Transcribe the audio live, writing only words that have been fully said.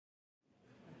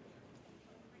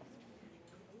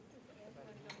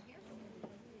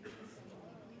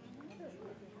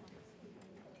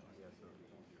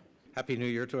Happy New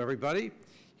Year to everybody.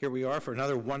 Here we are for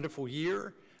another wonderful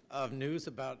year of news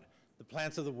about the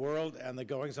plants of the world and the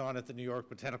goings-on at the New York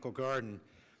Botanical Garden.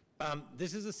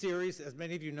 This is a series, as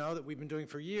many of you know, that we've been doing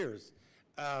for years.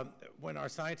 When our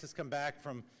scientists come back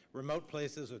from remote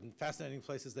places and fascinating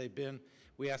places they've been,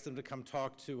 we ask them to come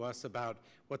talk to us about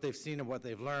what they've seen and what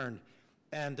they've learned.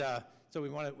 And so we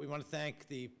want to thank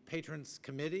the Patrons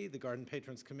Committee, the Garden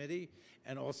Patrons Committee,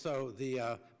 and also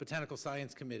the Botanical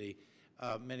Science Committee,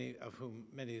 many of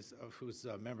whose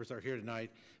members are here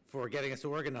tonight, for getting us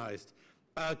organized.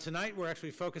 Tonight we're actually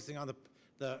focusing on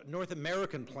the North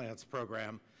American plants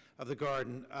program of the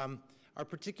garden. Our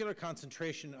particular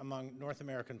concentration among North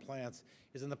American plants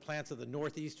is in the plants of the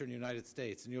northeastern United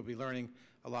States, and you'll be learning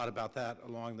a lot about that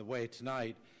along the way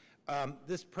tonight.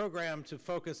 This program to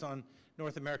focus on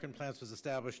North American plants was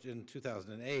established in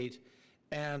 2008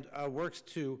 and works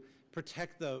to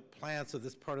protect the plants of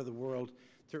this part of the world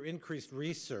through increased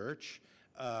research,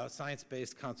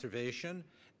 science-based conservation,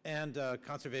 and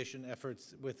conservation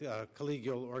efforts with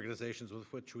collegial organizations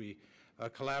with which we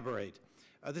collaborate.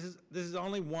 This is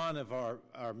only one of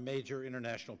our major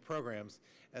international programs.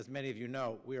 As many of you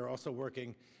know, we are also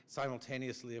working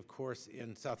simultaneously, of course,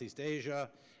 in Southeast Asia,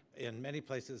 in many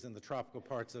places in the tropical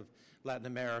parts of Latin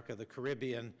America, the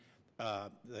Caribbean,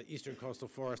 the eastern coastal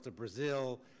forest of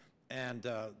Brazil, and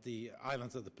the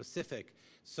islands of the Pacific.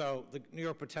 So the New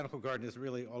York Botanical Garden is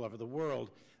really all over the world,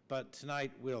 but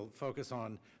tonight we'll focus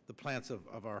on the plants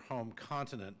of our home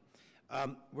continent.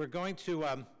 We're going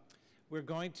to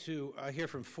hear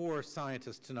from 4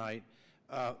 scientists tonight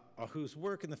whose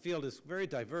work in the field is very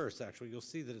diverse, actually. You'll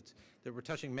see that we're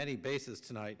touching many bases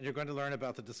tonight. And you're going to learn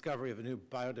about the discovery of a new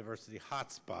biodiversity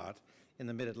hotspot in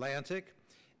the mid-Atlantic.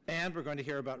 And we're going to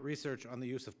hear about research on the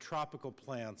use of tropical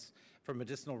plants for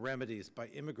medicinal remedies by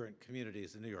immigrant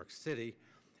communities in New York City,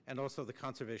 and also the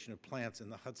conservation of plants in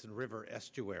the Hudson River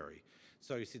estuary.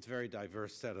 So you see it's a very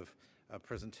diverse set of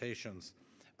presentations.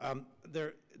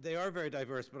 They are very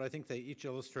diverse, but I think they each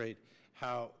illustrate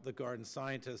how the garden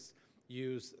scientists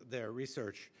use their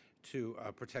research to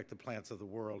protect the plants of the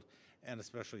world, and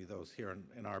especially those here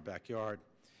in our backyard.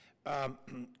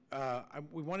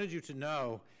 We wanted you to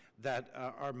know that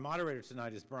our moderator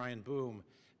tonight is Brian Boom,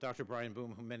 Dr. Brian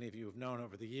Boom, whom many of you have known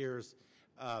over the years,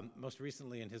 most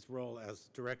recently in his role as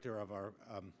director of our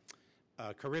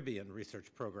Caribbean research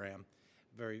program,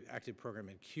 very active program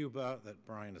in Cuba that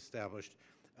Brian established.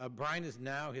 Brian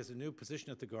has a new position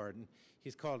at the garden.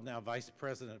 He's called now Vice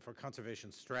President for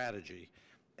Conservation Strategy.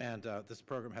 And this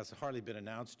program has hardly been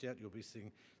announced yet. You'll be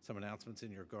seeing some announcements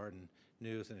in your garden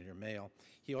news and in your mail.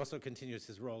 He also continues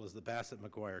his role as the Bassett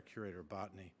McGuire Curator of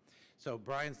Botany. So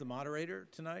Brian's the moderator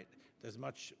tonight. There's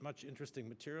much interesting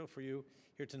material for you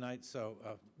here tonight. So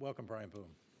welcome, Brian Boom.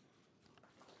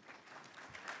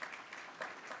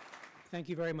 Thank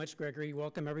you very much, Gregory.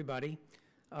 Welcome, everybody.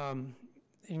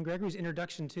 In Gregory's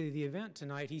introduction to the event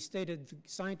tonight, he stated the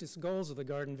scientists' goals of the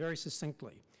garden very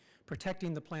succinctly: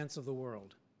 protecting the plants of the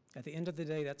world. At the end of the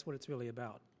day, that's what it's really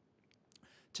about.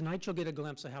 Tonight, you'll get a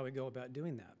glimpse of how we go about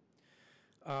doing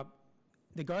that.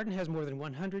 The garden has more than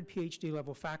 100 Ph.D.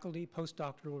 level faculty,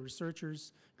 postdoctoral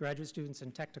researchers, graduate students,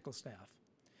 and technical staff.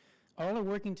 All are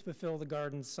working to fulfill the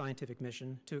garden's scientific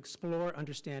mission to explore,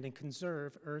 understand, and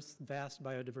conserve Earth's vast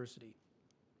biodiversity.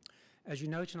 As you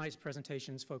know, tonight's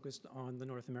presentation is focused on the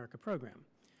North America program.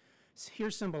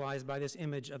 Here symbolized by this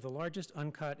image of the largest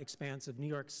uncut expanse of New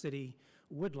York City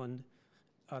woodland,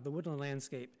 the woodland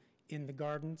landscape in the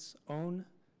garden's own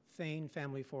Thane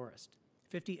family forest,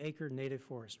 50-acre native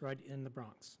forest right in the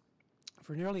Bronx.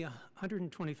 For nearly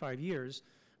 125 years,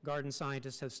 garden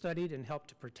scientists have studied and helped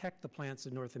to protect the plants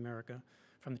of North America,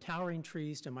 from towering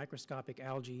trees to microscopic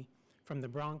algae, from the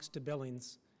Bronx to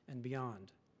Billings and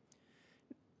beyond.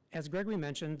 As Gregory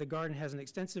mentioned, the garden has an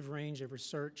extensive range of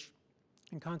research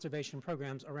and conservation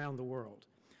programs around the world.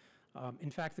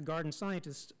 In fact, the garden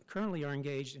scientists currently are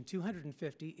engaged in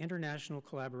 250 international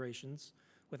collaborations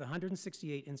with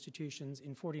 168 institutions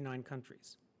in 49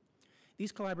 countries.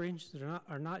 These collaborations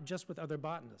are not just with other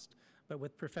botanists, but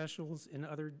with professionals in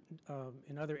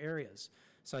other areas,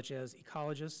 such as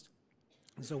ecologists,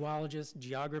 zoologists,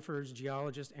 geographers,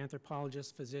 geologists,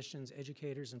 anthropologists, physicians,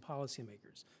 educators, and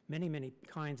policymakers, many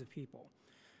kinds of people.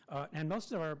 And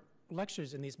most of our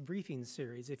lectures in these briefings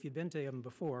series, if you've been to them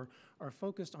before, are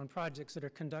focused on projects that are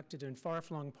conducted in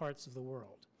far-flung parts of the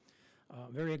world,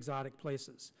 very exotic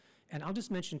places. And I'll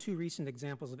just mention 2 recent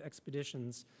examples of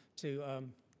expeditions to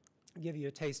give you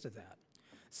a taste of that.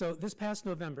 So this past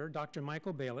November, Dr.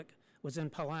 Michael Balick was in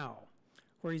Palau,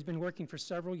 where he's been working for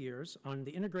several years on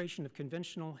the integration of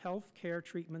conventional health care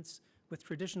treatments with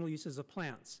traditional uses of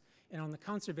plants and on the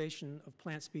conservation of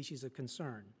plant species of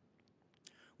concern.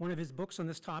 One of his books on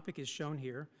this topic is shown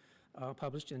here,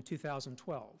 published in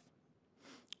 2012.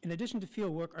 In addition to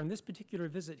fieldwork, on this particular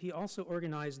visit, he also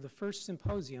organized the first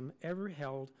symposium ever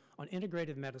held on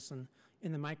integrative medicine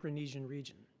in the Micronesian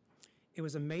region. It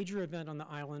was a major event on the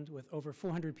island with over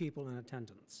 400 people in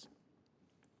attendance.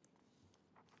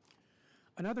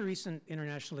 Another recent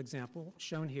international example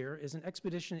shown here is an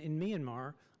expedition in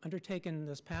Myanmar undertaken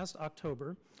this past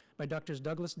October by Drs.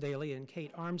 Douglas Daly and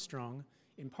Kate Armstrong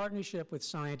in partnership with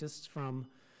scientists from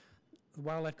the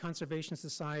Wildlife Conservation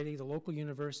Society, the local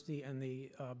university, and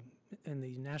the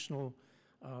National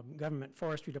Government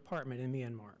Forestry Department in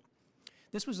Myanmar.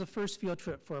 This was the first field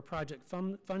trip for a project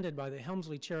funded by the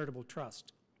Helmsley Charitable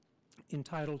Trust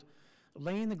entitled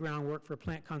Laying the Groundwork for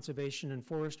Plant Conservation and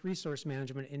Forest Resource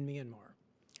Management in Myanmar.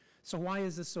 So why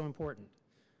is this so important?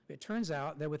 It turns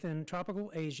out that within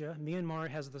tropical Asia, Myanmar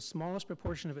has the smallest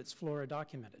proportion of its flora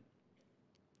documented,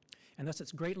 and thus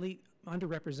it's greatly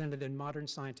underrepresented in modern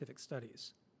scientific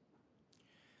studies.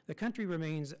 The country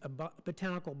remains a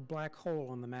botanical black hole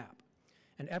on the map,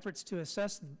 and efforts to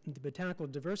assess the botanical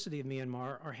diversity of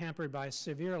Myanmar are hampered by a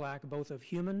severe lack both of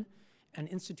human and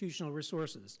institutional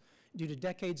resources due to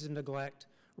decades of neglect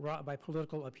wrought by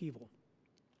political upheaval.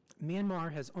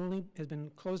 Myanmar has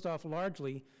been closed off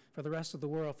largely for the rest of the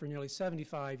world for nearly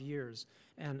 75 years,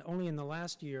 and only in the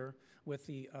last year, with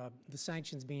the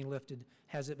sanctions being lifted,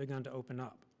 has it begun to open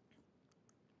up.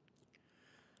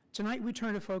 Tonight, we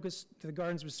turn to focus to the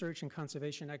garden's research and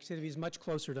conservation activities much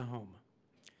closer to home.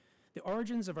 The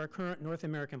origins of our current North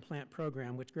American plant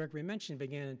program, which Gregory mentioned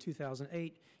began in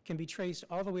 2008, can be traced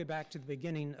all the way back to the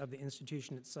beginning of the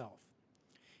institution itself.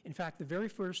 In fact, the very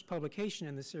first publication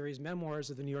in the series,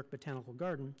 Memoirs of the New York Botanical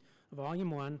Garden,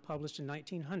 Volume 1, published in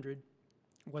 1900,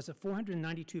 was a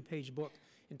 492-page book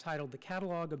entitled The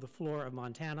Catalog of the Flora of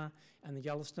Montana and the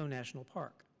Yellowstone National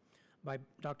Park by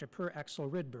Dr. Per Axel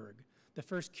Rydberg, the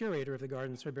first curator of the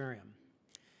garden's herbarium.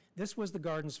 This was the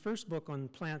garden's first book on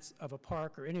plants of a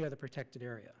park or any other protected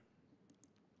area.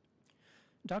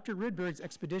 Dr. Rydberg's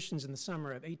expeditions in the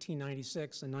summer of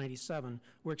 1896 and 97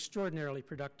 were extraordinarily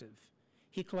productive.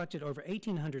 He collected over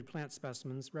 1,800 plant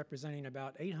specimens representing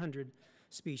about 800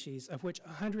 species, of which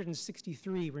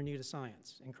 163 were new to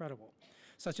science, incredible,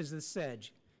 such as the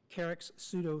sedge, Carex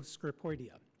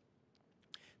pseudoscropoidea,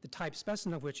 the type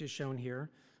specimen of which is shown here,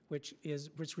 which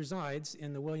resides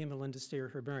in the William and Linda Steer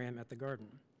Herbarium at the garden.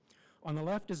 On the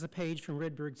left is a page from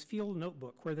Rydberg's field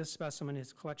notebook, where this specimen,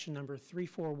 his collection number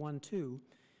 3412,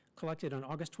 collected on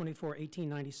August 24,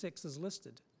 1896, is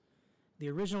listed. The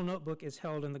original notebook is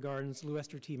held in the garden's Lou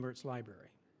Esther T. Mertz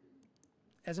Library.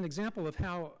 As an example of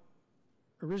how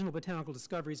original botanical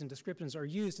discoveries and descriptions are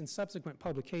used in subsequent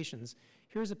publications,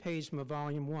 here's a page from a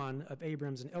volume 1 of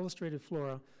Abrams' An Illustrated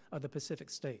Flora of the Pacific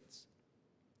States,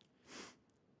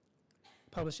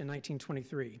 published in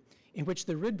 1923, in which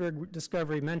the Rydberg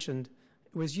discovery mentioned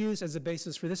was used as a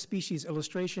basis for this species'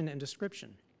 illustration and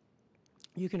description.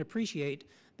 You can appreciate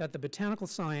that botanical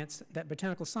science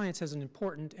has an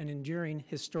important and enduring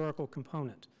historical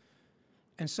component.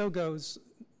 And so goes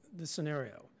the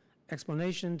scenario.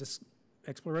 Exploration,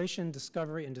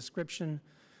 discovery, and description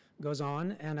goes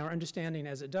on, and our understanding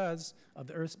as it does of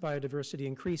the Earth's biodiversity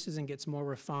increases and gets more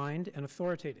refined and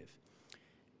authoritative.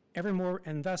 Ever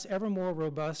more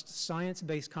robust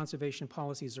science-based conservation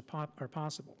policies are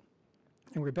possible,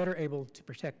 and we're better able to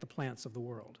protect the plants of the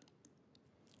world.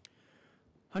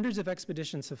 Hundreds of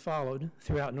expeditions have followed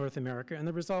throughout North America, and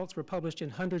the results were published in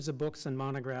hundreds of books and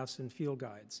monographs and field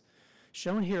guides.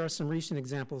 Shown here are some recent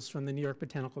examples from the New York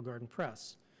Botanical Garden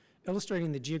Press,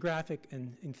 illustrating the geographic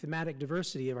and thematic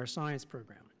diversity of our science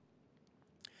program.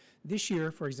 This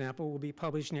year, for example, we'll be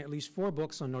publishing at least 4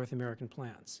 books on North American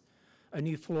plants: A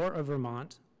New Flora of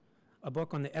Vermont, a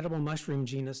book on the edible mushroom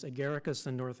genus Agaricus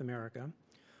in North America,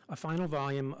 a final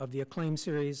volume of the acclaimed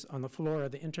series on the flora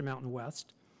of the Intermountain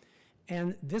West,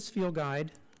 and this field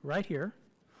guide right here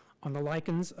on the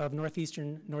lichens of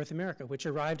northeastern North America, which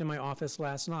arrived in my office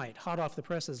last night, hot off the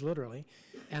presses literally,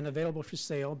 and available for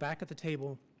sale back at the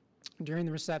table during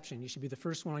the reception. You should be the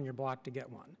first one on your block to get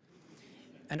one.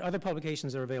 And other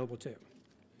publications are available too.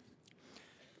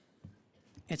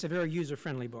 It's a very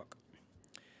user-friendly book.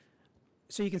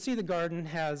 So you can see the garden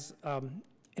has an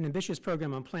ambitious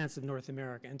program on plants of North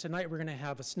America, and tonight we're going to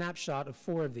have a snapshot of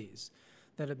 4 of these,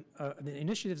 the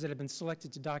initiatives that have been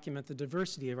selected to document the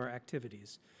diversity of our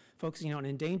activities, focusing on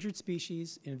endangered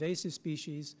species, invasive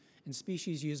species, and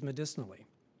species used medicinally.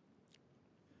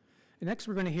 And next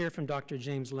we're going to hear from Dr.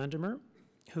 James Lendemer,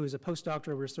 who is a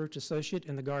postdoctoral research associate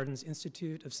in the Garden's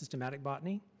Institute of Systematic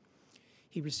Botany.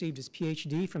 He received his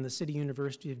Ph.D. from the City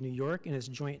University of New York in his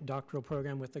joint doctoral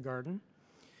program with the garden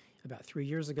about 3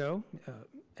 years ago,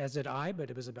 as did I, but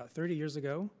it was about 30 years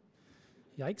ago.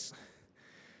 Yikes.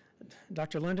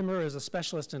 Dr. Lendemer is a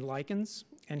specialist in lichens,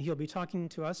 and he'll be talking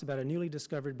to us about a newly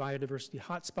discovered biodiversity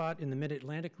hotspot in the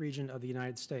mid-Atlantic region of the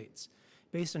United States,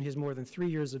 based on his more than 3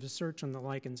 years of research on the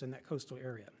lichens in that coastal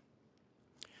area.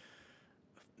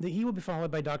 He will be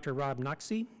followed by Dr. Rob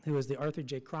Naczi, who is the Arthur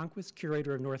J. Cronquist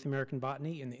Curator of North American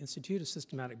Botany in the Institute of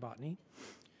Systematic Botany.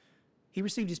 He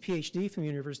received his Ph.D. from the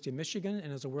University of Michigan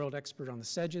and is a world expert on the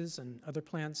sedges and other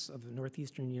plants of the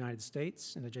northeastern United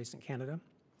States and adjacent Canada.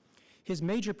 His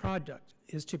major project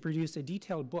is to produce a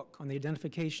detailed book on the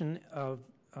identification of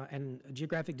and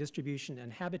geographic distribution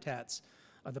and habitats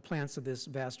of the plants of this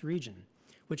vast region,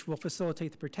 which will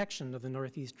facilitate the protection of the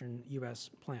northeastern U.S.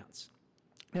 plants.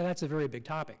 Now, that's a very big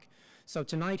topic. So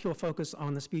tonight he'll focus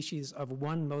on the species of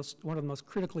one of the most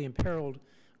critically imperiled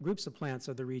groups of plants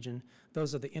of the region,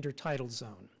 those of the intertidal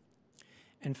zone.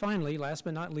 And finally, last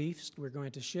but not least, we're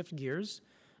going to shift gears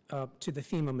to the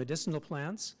theme of medicinal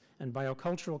plants and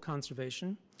biocultural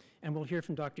conservation, and we'll hear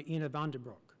from Dr. Ina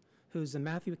Vandebroek, who's the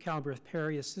Matthew Calbreth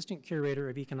Perry Assistant Curator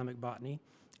of Economic Botany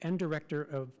and Director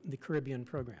of the Caribbean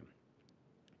Program.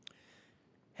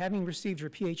 Having received her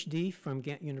Ph.D. from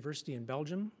Ghent University in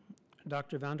Belgium,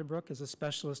 Dr. Vandebroek is a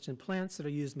specialist in plants that are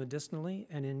used medicinally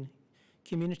and in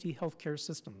community healthcare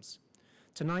systems.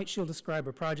 Tonight, she'll describe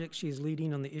a project she's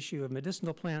leading on the issue of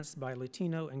medicinal plants by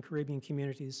Latino and Caribbean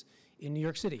communities in New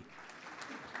York City.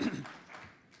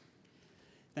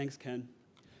 Thanks, Ken.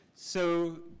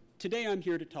 So today I'm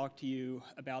here to talk to you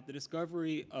about the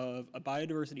discovery of a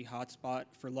biodiversity hotspot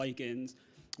for lichens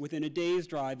within a day's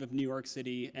drive of New York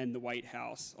City and the White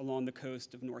House along the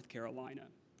coast of North Carolina.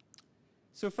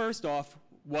 So first off,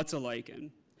 what's a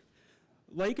lichen?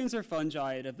 Lichens are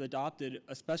fungi that have adopted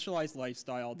a specialized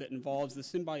lifestyle that involves the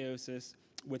symbiosis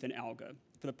with an alga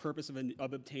for the purpose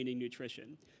of obtaining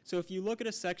nutrition. So if you look at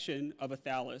a section of a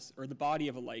thallus, or the body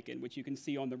of a lichen, which you can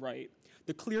see on the right,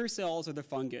 the clear cells are the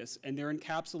fungus, and they're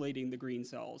encapsulating the green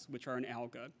cells, which are an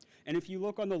alga. And if you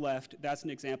look on the left, that's an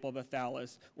example of a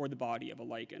thallus, or the body of a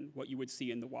lichen, what you would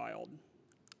see in the wild.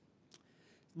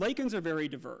 Lichens are very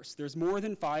diverse. There's more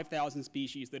than 5,000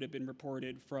 species that have been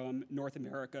reported from North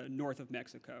America, north of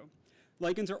Mexico.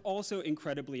 Lichens are also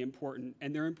incredibly important,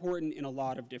 and they're important in a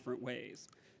lot of different ways.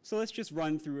 So let's just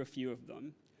run through a few of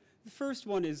them. The first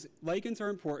one is lichens are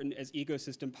important as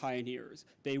ecosystem pioneers.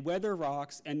 They weather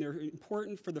rocks, and they're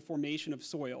important for the formation of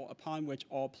soil upon which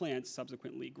all plants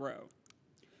subsequently grow.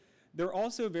 They're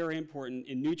also very important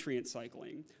in nutrient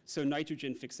cycling, so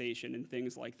nitrogen fixation and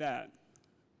things like that.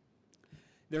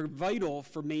 They're vital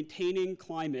for maintaining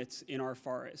climates in our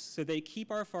forests, so they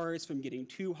keep our forests from getting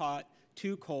too hot,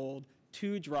 too cold,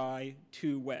 too dry,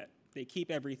 too wet. They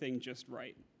keep everything just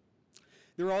right.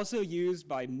 They're also used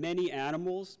by many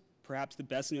animals. Perhaps the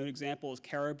best known example is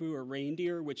caribou or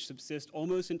reindeer, which subsist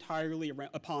almost entirely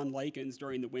upon lichens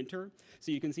during the winter.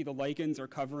 So you can see the lichens are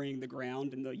covering the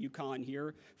ground in the Yukon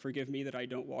here. Forgive me that I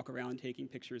don't walk around taking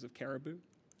pictures of caribou.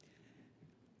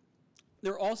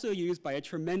 They're also used by a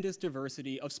tremendous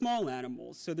diversity of small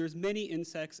animals. So there's many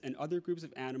insects and other groups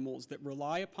of animals that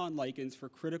rely upon lichens for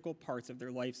critical parts of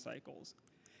their life cycles.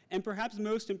 And perhaps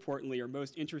most importantly, or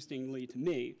most interestingly to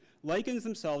me, lichens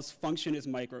themselves function as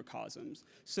microcosms.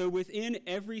 So within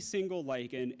every single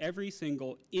lichen, every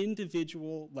single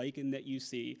individual lichen that you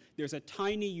see, there's a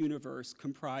tiny universe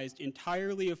comprised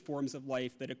entirely of forms of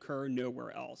life that occur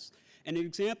nowhere else. And an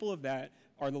example of that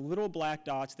are the little black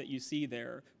dots that you see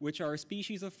there, which are a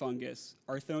species of fungus,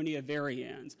 Arthonia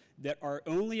varians, that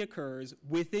only occurs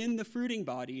within the fruiting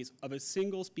bodies of a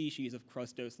single species of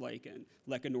crustose lichen,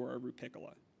 Lecanora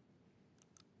rupicola.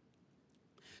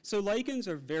 So lichens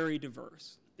are very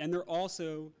diverse, and they're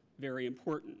also very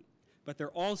important, but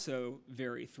they're also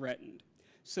very threatened.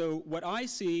 So what I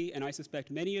see, and I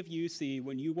suspect many of you see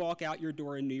when you walk out your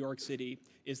door in New York City,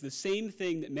 is the same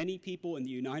thing that many people in the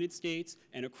United States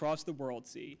and across the world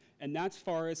see, and that's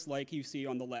forests like you see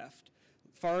on the left.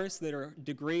 Forests that are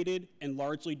degraded and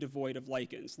largely devoid of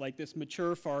lichens, like this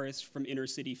mature forest from inner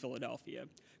city Philadelphia.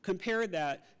 Compare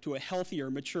that to a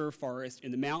healthier, mature forest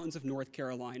in the mountains of North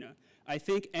Carolina. I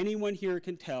think anyone here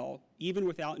can tell, even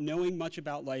without knowing much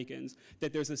about lichens,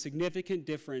 that there's a significant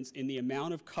difference in the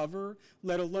amount of cover,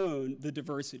 let alone the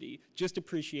diversity, just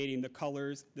appreciating the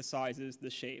colors, the sizes, the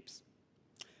shapes.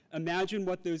 Imagine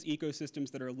what those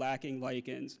ecosystems that are lacking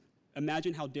lichens,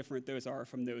 imagine how different those are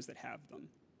from those that have them,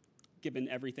 given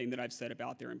everything that I've said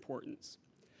about their importance.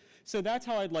 So that's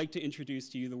how I'd like to introduce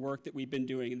to you the work that we've been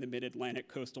doing in the Mid-Atlantic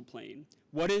Coastal Plain.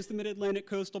 What is the Mid-Atlantic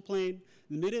Coastal Plain?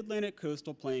 The Mid-Atlantic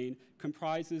Coastal Plain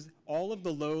comprises all of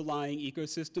the low-lying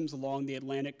ecosystems along the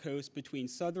Atlantic coast between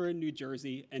southern New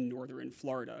Jersey and northern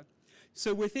Florida.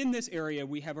 So within this area,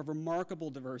 we have a remarkable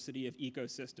diversity of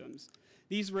ecosystems.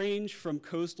 These range from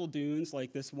coastal dunes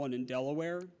like this one in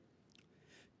Delaware,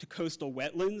 to coastal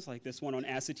wetlands like this one on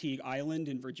Assateague Island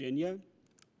in Virginia,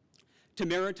 to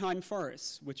maritime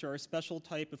forests, which are a special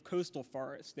type of coastal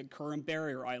forest that occur on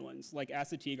barrier islands like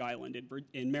Assateague Island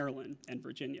in Maryland and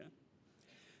Virginia.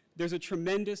 There's a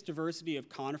tremendous diversity of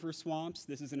conifer swamps.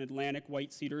 This is an Atlantic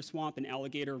white cedar swamp in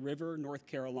Alligator River, North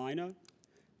Carolina.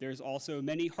 There's also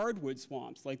many hardwood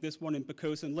swamps, like this one in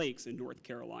Pocosin Lakes in North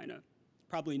Carolina.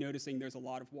 Probably noticing there's a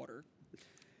lot of water.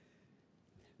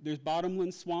 There's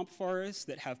bottomland swamp forests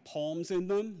that have palms in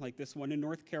them, like this one in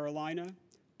North Carolina,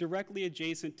 directly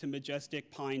adjacent to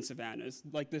majestic pine savannas,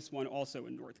 like this one also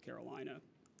in North Carolina.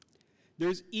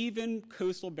 There's even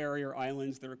coastal barrier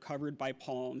islands that are covered by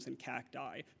palms and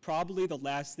cacti, probably the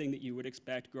last thing that you would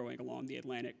expect growing along the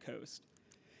Atlantic coast.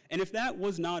 And if that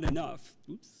was not enough,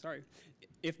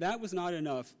 if that was not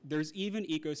enough, there's even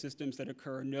ecosystems that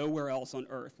occur nowhere else on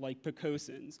Earth, like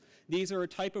Pocosins. These are a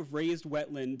type of raised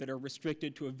wetland that are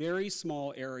restricted to a very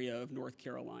small area of North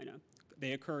Carolina.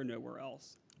 They occur nowhere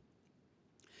else.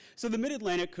 So the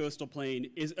Mid-Atlantic Coastal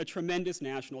Plain is a tremendous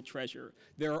national treasure.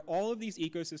 There are all of these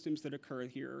ecosystems that occur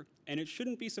here, and it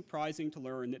shouldn't be surprising to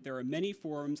learn that there are many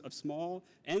forms of small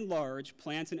and large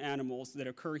plants and animals that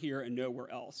occur here and nowhere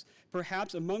else.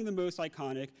 Perhaps among the most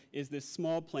iconic is this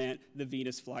small plant, the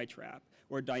Venus flytrap,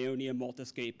 or Dionaea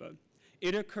multiscapa.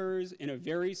 It occurs in a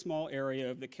very small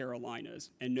area of the Carolinas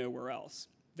and nowhere else.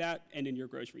 That and in your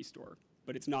grocery store,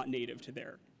 but it's not native to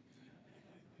there.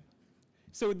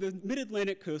 So the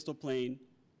Mid-Atlantic Coastal Plain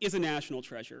is a national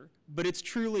treasure, but it's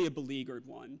truly a beleaguered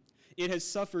one. It has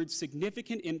suffered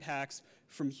significant impacts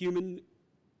from human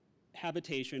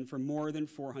habitation for more than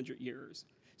 400 years.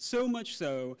 So much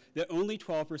so that only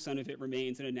 12% of it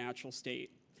remains in a natural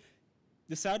state.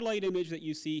 The satellite image that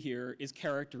you see here is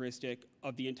characteristic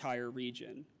of the entire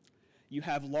region. You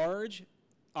have large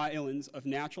islands of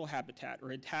natural habitat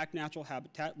or intact natural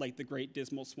habitat like the Great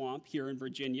Dismal Swamp here in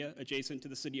Virginia, adjacent to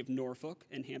the city of Norfolk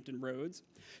and Hampton Roads,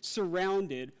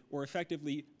 surrounded or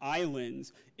effectively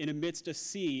islands in amidst a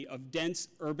sea of dense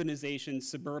urbanization,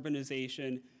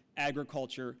 suburbanization,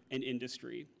 agriculture, and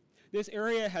industry. This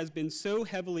area has been so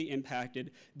heavily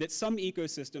impacted that some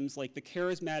ecosystems, like the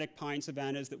charismatic pine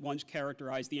savannas that once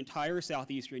characterized the entire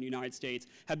southeastern United States,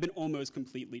 have been almost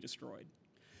completely destroyed.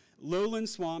 Lowland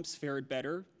swamps fared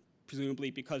better, presumably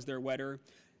because they're wetter.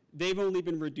 They've only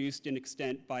been reduced in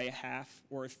extent by a half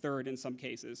or a third in some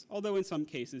cases, although in some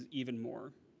cases even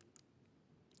more.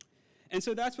 And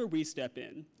so that's where we step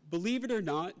in. Believe it or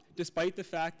not, despite the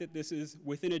fact that this is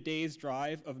within a day's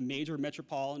drive of major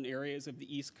metropolitan areas of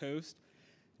the East Coast,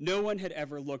 no one had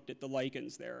ever looked at the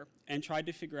lichens there and tried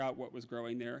to figure out what was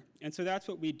growing there. And so that's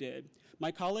what we did. My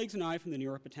colleagues and I from the New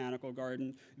York Botanical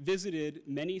Garden visited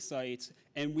many sites,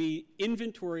 and we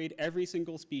inventoried every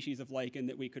single species of lichen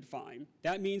that we could find.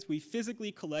 That means we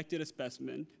physically collected a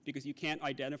specimen, because you can't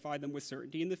identify them with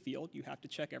certainty in the field. You have to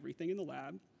check everything in the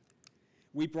lab.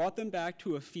 We brought them back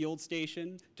to a field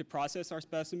station to process our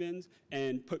specimens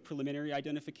and put preliminary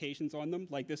identifications on them,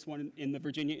 like this one in the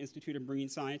Virginia Institute of Marine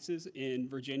Sciences in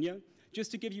Virginia.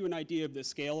 Just to give you an idea of the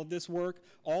scale of this work,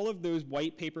 all of those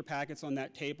white paper packets on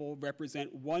that table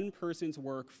represent one person's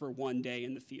work for one day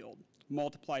in the field.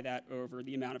 Multiply that over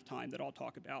the amount of time that I'll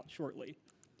talk about shortly.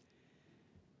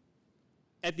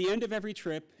 At the end of every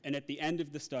trip and at the end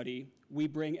of the study, we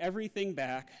bring everything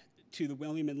back to the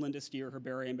William and Linda Steer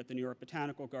Herbarium at the New York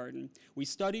Botanical Garden. We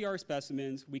study our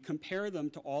specimens, we compare them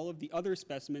to all of the other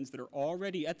specimens that are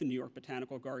already at the New York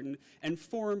Botanical Garden and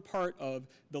form part of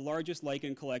the largest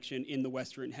lichen collection in the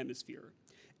Western Hemisphere.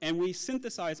 And we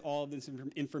synthesize all of this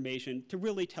information to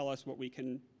really tell us what we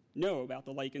can know about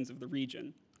the lichens of the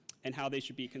region and how they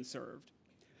should be conserved.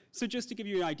 So just to give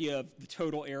you an idea of the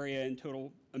total area and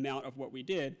total amount of what we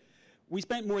did, we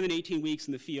spent more than 18 weeks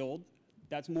in the field.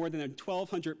 That's more than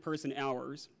 1,200 person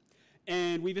hours,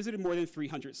 and we visited more than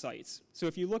 300 sites. So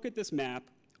if you look at this map,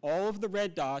 all of the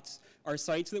red dots are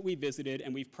sites that we visited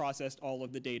and we've processed all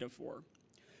of the data for.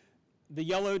 The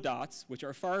yellow dots, which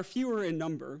are far fewer in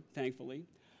number, thankfully,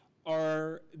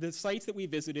 are the sites that we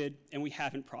visited and we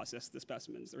haven't processed the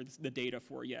specimens or the data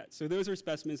for yet. So those are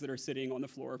specimens that are sitting on the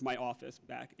floor of my office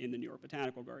back in the New York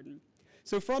Botanical Garden.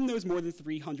 So from those more than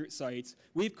 300 sites,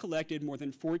 we've collected more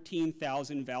than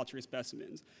 14,000 voucher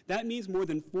specimens. That means more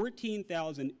than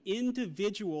 14,000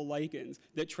 individual lichens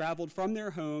that traveled from their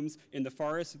homes in the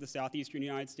forests of the southeastern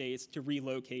United States to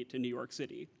relocate to New York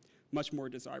City, much more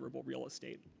desirable real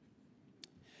estate.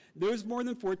 Those more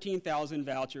than 14,000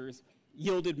 vouchers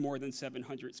yielded more than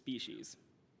 700 species.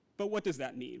 But what does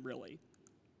that mean, really?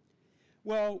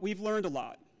 Well, we've learned a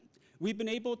lot. We've been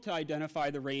able to identify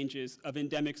the ranges of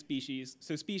endemic species,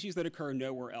 so species that occur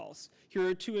nowhere else. Here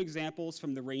are two examples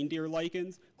from the reindeer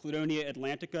lichens, Cladonia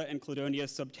atlantica and Cladonia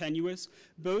subtenuis,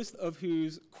 both of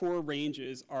whose core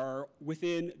ranges are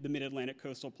within the mid-Atlantic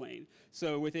coastal plain.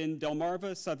 So within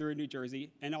Delmarva, southern New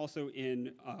Jersey, and also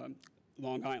in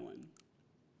Long Island.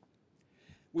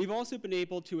 We've also been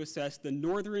able to assess the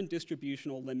northern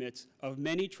distributional limits of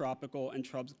many tropical and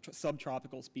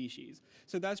subtropical species.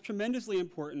 So that's tremendously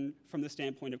important from the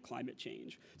standpoint of climate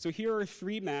change. So here are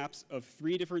 3 maps of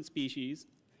 3 different species,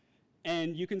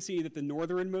 and you can see that the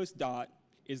northernmost dot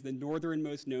is the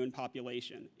northernmost known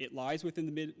population. It lies within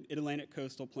the mid-Atlantic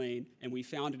coastal plain, and we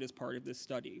found it as part of this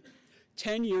study.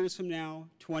 10 years from now,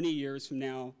 20 years from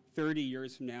now, 30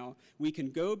 years from now, we can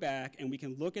go back and we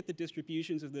can look at the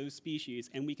distributions of those species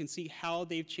and we can see how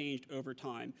they've changed over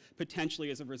time, potentially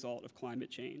as a result of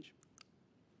climate change.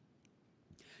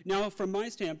 Now, from my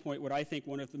standpoint, what I think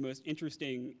one of the most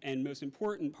interesting and most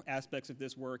important aspects of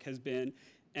this work has been,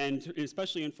 and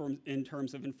especially in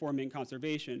terms of informing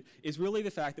conservation, is really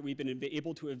the fact that we've been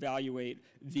able to evaluate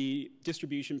the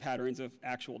distribution patterns of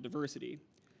actual diversity.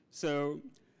 So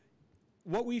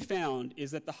what we found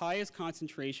is that the highest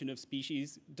concentration of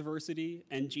species diversity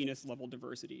and genus level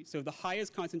diversity, so the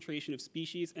highest concentration of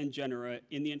species and genera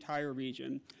in the entire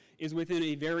region, is within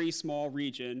a very small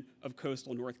region of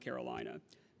coastal North Carolina.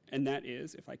 And that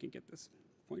is, if I can get this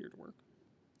pointer to work,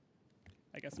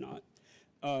 I guess not,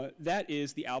 that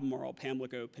is the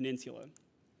Albemarle-Pamlico Peninsula.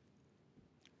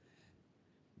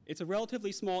 It's a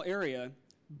relatively small area,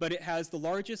 but it has the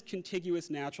largest contiguous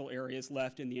natural areas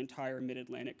left in the entire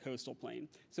mid-Atlantic coastal plain.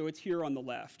 So it's here on the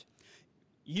left.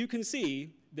 You can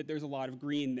see that there's a lot of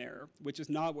green there, which is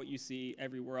not what you see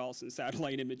everywhere else in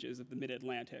satellite images of the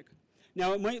mid-Atlantic.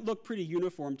 Now, it might look pretty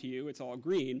uniform to you, it's all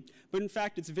green, but in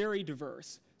fact, it's very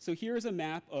diverse. So here's a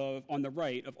map of, on the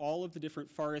right, of all of the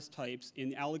different forest types in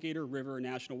the Alligator River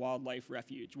National Wildlife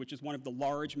Refuge, which is one of the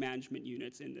large management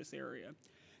units in this area.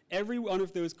 Every one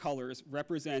of those colors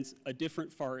represents a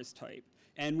different forest type.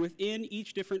 And within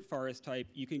each different forest type,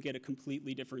 you can get a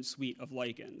completely different suite of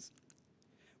lichens.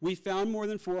 We found more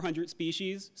than 400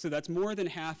 species, so that's more than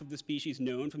half of the species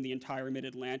known from the entire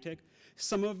mid-Atlantic.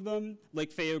 Some of them,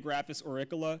 like Phaeographis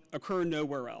auricola, occur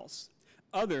nowhere else.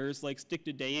 Others, like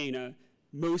Stictodayana,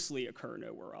 mostly occur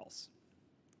nowhere else.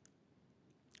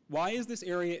 Why is this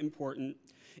area important?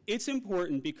 It's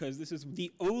important because this is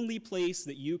the only place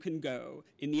that you can go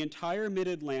in the entire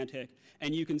mid-Atlantic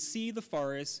and you can see the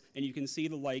forests and you can see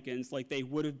the lichens like they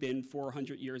would have been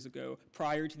 400 years ago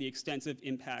prior to the extensive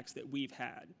impacts that we've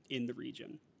had in the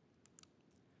region.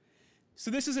 So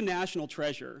this is a national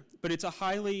treasure, but it's a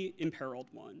highly imperiled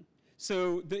one.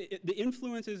 So the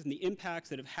influences and the impacts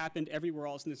that have happened everywhere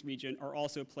else in this region are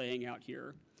also playing out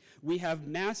here. We have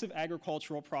massive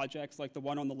agricultural projects like the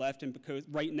one on the left in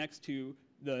right next to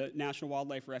the National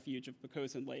Wildlife Refuge of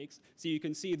Pocosin Lakes. So you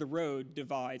can see the road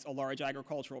divides a large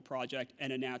agricultural project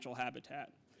and a natural habitat.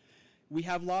 We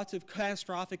have lots of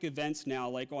catastrophic events now,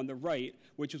 like on the right,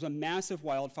 which was a massive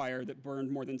wildfire that burned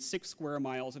more than 6 square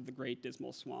miles of the Great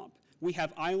Dismal Swamp. We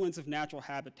have islands of natural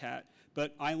habitat,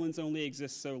 but islands only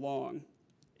exist so long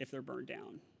if they're burned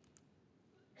down.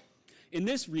 In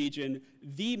this region,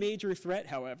 the major threat,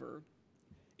 however,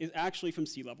 is actually from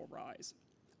sea level rise.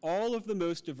 All of the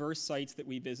most diverse sites that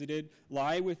we visited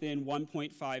lie within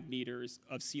 1.5 meters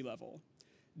of sea level.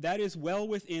 That is well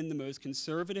within the most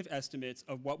conservative estimates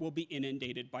of what will be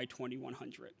inundated by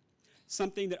 2100,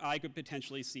 something that I could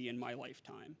potentially see in my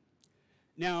lifetime.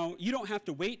 Now, you don't have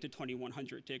to wait to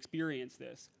 2100 to experience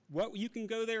this. What you can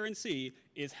go there and see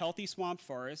is healthy swamp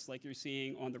forests, like you're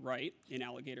seeing on the right in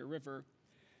Alligator River,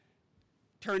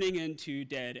 turning into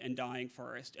dead and dying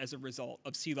forest as a result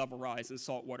of sea level rise and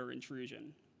saltwater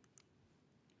intrusion.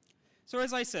 So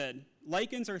as I said,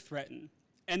 lichens are threatened,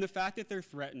 and the fact that they're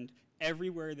threatened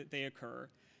everywhere that they occur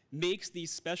makes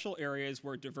these special areas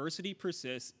where diversity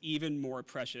persists even more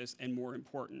precious and more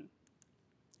important.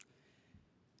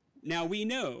 Now we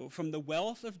know from the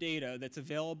wealth of data that's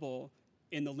available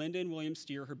in the Linda and William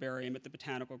Steer Herbarium at the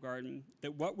Botanical Garden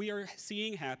that what we are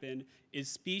seeing happen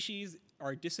is species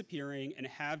are disappearing and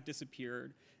have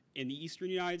disappeared in the eastern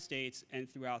United States and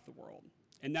throughout the world.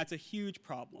 And that's a huge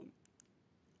problem.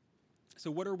 So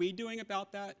what are we doing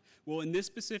about that? Well, in this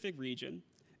specific region,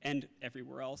 and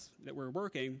everywhere else that we're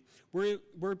working,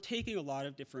 we're taking a lot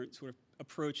of different sort of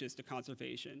approaches to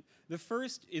conservation. The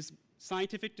first is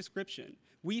scientific description.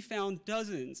 We found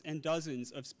dozens and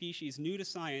dozens of species new to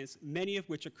science, many of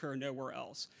which occur nowhere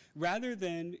else. Rather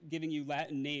than giving you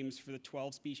Latin names for the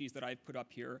 12 species that I've put up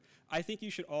here, I think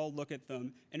you should all look at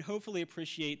them and hopefully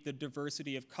appreciate the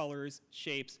diversity of colors,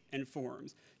 shapes, and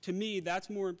forms. To me, that's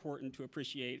more important to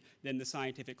appreciate than the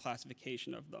scientific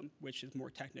classification of them, which is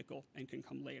more technical and can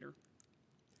come later.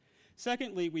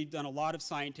 Secondly, we've done a lot of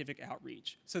scientific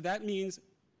outreach. So that means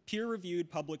peer-reviewed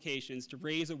publications to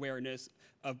raise awareness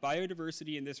of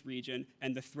biodiversity in this region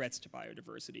and the threats to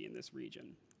biodiversity in this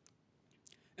region.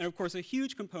 And of course, a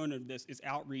huge component of this is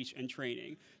outreach and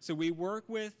training. So we work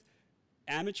with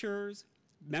amateurs,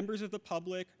 members of the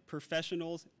public,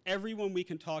 professionals, everyone we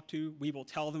can talk to, we will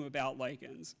tell them about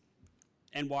lichens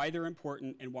and why they're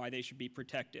important and why they should be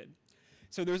protected.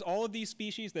 So there's all of these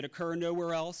species that occur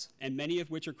nowhere else, and many of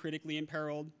which are critically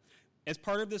imperiled. As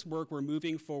part of this work, we're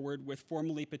moving forward with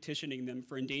formally petitioning them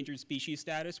for endangered species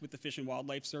status with the Fish and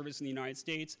Wildlife Service in the United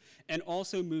States, and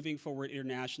also moving forward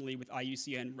internationally with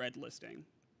IUCN red listing.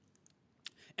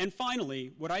 And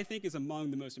finally, what I think is among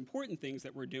the most important things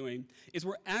that we're doing is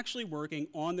we're actually working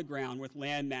on the ground with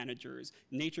land managers,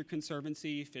 Nature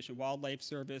Conservancy, Fish and Wildlife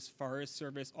Service, Forest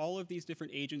Service, all of these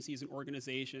different agencies and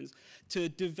organizations to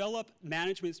develop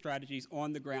management strategies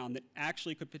on the ground that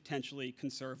actually could potentially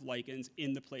conserve lichens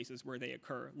in the places where they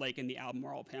occur, like in the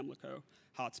Albemarle-Pamlico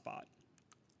hotspot.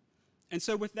 And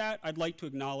so with that, I'd like to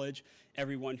acknowledge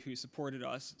everyone who supported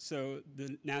us. So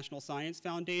the National Science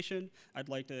Foundation, I'd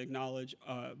like to acknowledge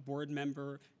board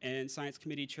member and science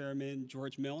committee chairman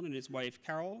George Milne and his wife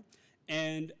Carol.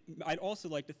 And I'd also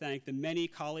like to thank the many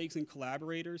colleagues and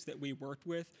collaborators that we worked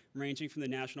with, ranging from the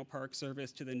National Park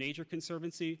Service to the Nature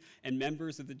Conservancy and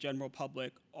members of the general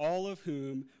public, all of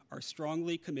whom are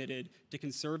strongly committed to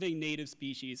conserving native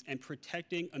species and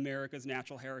protecting America's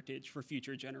natural heritage for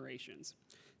future generations.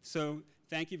 So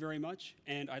thank you very much,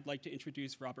 and I'd like to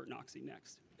introduce Robert Naczi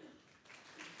next.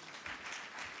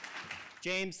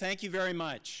 James, thank you very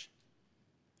much.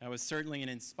 That was certainly an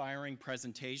inspiring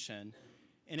presentation.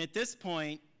 And at this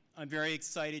point, I'm very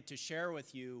excited to share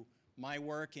with you my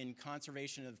work in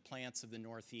conservation of plants of the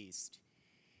Northeast.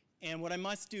 And what I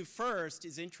must do first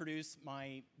is introduce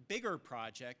my bigger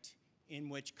project in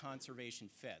which conservation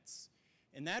fits.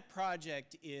 And that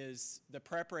project is the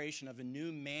preparation of a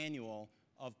new manual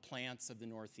of plants of the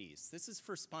Northeast. This is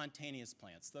for spontaneous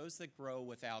plants, those that grow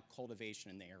without cultivation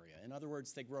in the area. In other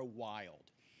words, they grow wild.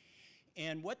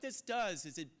 And what this does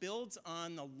is it builds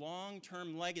on the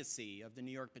long-term legacy of the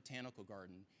New York Botanical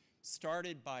Garden,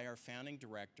 started by our founding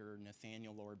director,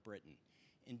 Nathaniel Lord Britton.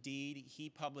 Indeed, he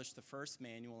published the first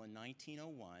manual in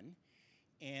 1901,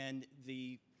 and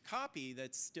the copy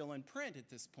that's still in print at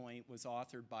this point was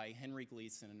authored by Henry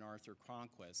Gleason and Arthur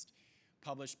Cronquist,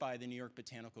 published by the New York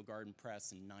Botanical Garden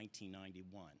Press in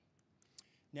 1991.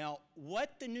 Now,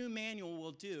 what the new manual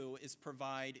will do is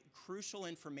provide crucial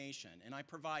information, and I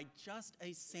provide just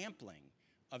a sampling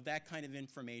of that kind of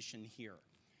information here.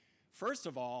 First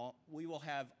of all, we will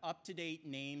have up-to-date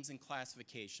names and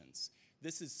classifications.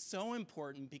 This is so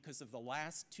important because of the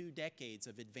last 2 decades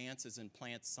of advances in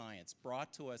plant science,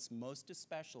 brought to us most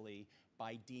especially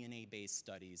by DNA-based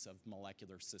studies of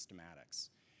molecular systematics.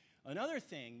 Another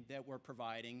thing that we're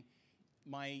providing,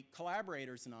 my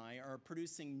collaborators and I are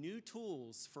producing new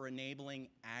tools for enabling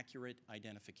accurate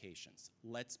identifications.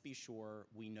 Let's be sure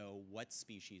we know what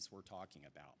species we're talking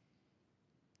about.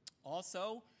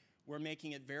 Also, we're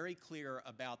making it very clear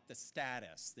about the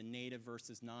status, the native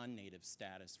versus non-native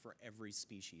status for every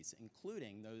species,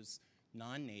 including those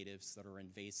non-natives that are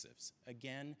invasives.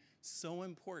 Again, so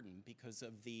important because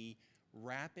of the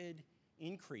rapid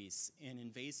increase in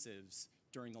invasives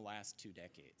during the last 2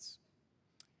 decades.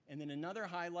 And then another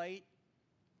highlight,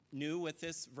 new with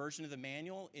this version of the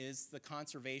manual, is the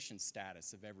conservation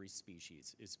status of every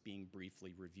species is being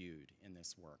briefly reviewed in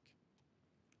this work.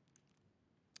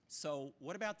 So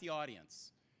what about the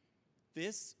audience?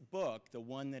 This book, the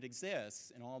one that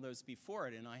exists, and all those before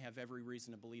it, and I have every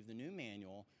reason to believe the new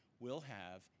manual, will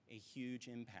have a huge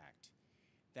impact.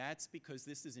 That's because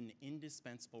this is an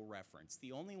indispensable reference,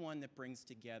 the only one that brings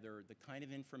together the kind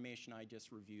of information I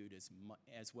just reviewed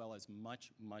as well as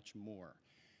much, much more.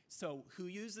 So who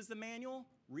uses the manual?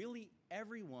 Really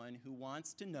everyone who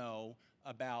wants to know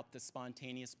about the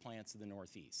spontaneous plants of the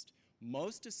Northeast,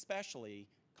 most especially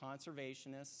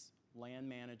conservationists, land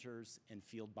managers, and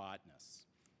field botanists.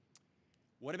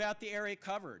 What about the area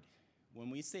covered? When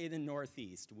we say the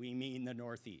Northeast, we mean the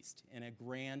Northeast in a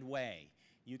grand way.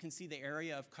 You can see the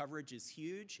area of coverage is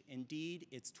huge. Indeed,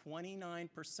 it's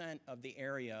 29% of the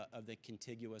area of the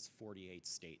contiguous 48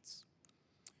 states.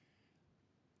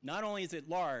 Not only is it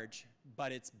large,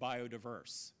 but it's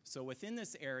biodiverse. So within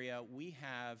this area, we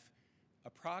have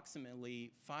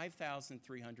approximately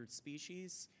 5,300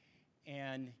 species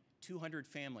and 200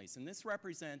 families. And this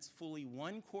represents fully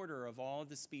 1/4 of all of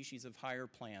the species of higher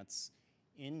plants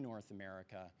in North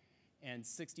America and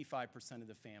 65% of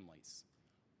the families.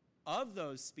 Of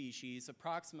those species,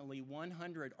 approximately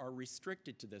 100 are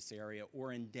restricted to this area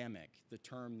or endemic, the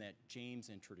term that James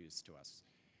introduced to us.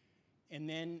 And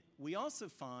then we also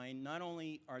find not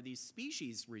only are these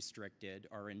species restricted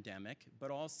or endemic,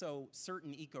 but also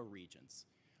certain ecoregions.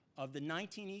 Of the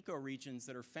 19 ecoregions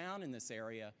that are found in this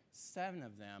area, 7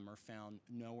 of them are found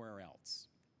nowhere else.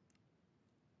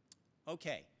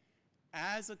 Okay,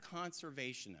 as a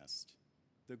conservationist,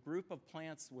 the group of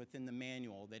plants within the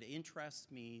manual that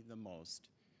interests me the most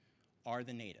are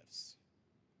the natives.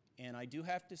 And I do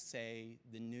have to say,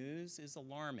 the news is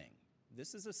alarming.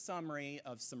 This is a summary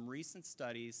of some recent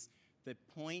studies that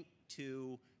point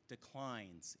to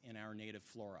declines in our native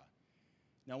flora.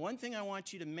 Now, one thing I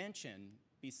want you to mention,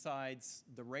 besides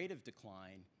the rate of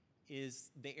decline, is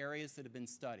the areas that have been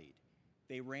studied.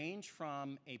 They range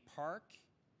from a park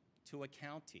to a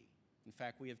county. In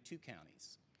fact, we have 2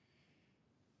 counties.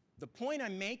 The point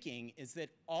I'm making is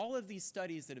that all of these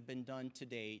studies that have been done to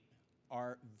date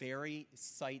are very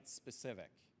site-specific.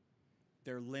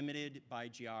 They're limited by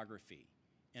geography.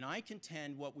 And I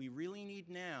contend what we really need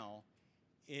now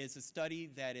is a study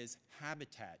that is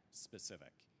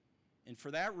habitat-specific. And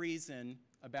for that reason,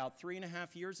 about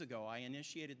 3.5 years ago, I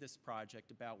initiated this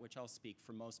project about which I'll speak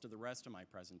for most of the rest of my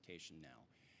presentation now.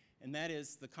 And that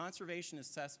is the conservation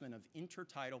assessment of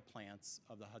intertidal plants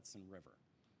of the Hudson River.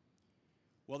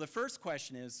 Well, the first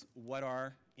question is, what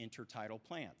are intertidal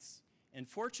plants? And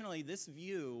fortunately, this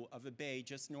view of a bay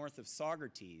just north of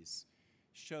Saugerties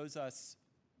shows us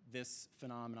this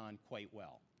phenomenon quite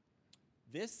well.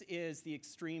 This is the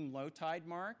extreme low tide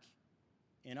mark,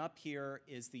 and up here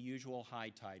is the usual high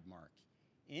tide mark.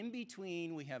 In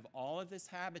between, we have all of this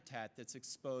habitat that's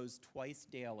exposed twice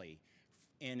daily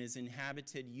and is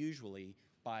inhabited usually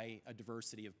by a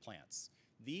diversity of plants.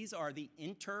 These are the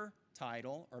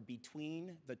intertidal, or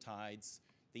between the tides,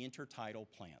 the intertidal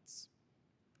plants.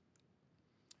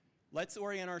 Let's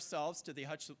orient ourselves to the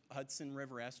Hudson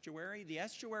River estuary. The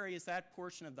estuary is that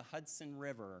portion of the Hudson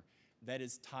River that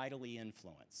is tidally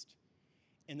influenced.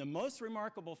 And the most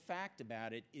remarkable fact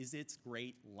about it is its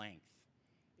great length.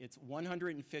 It's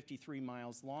 153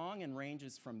 miles long and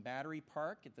ranges from Battery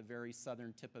Park at the very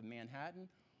southern tip of Manhattan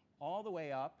all the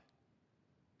way up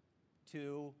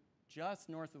to just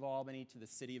north of Albany to the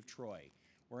city of Troy,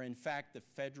 where in fact the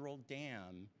federal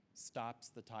dam stops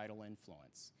the tidal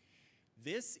influence.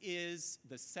 This is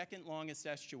the second longest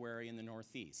estuary in the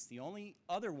Northeast. The only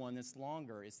other one that's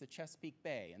longer is the Chesapeake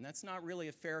Bay, and that's not really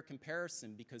a fair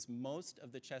comparison because most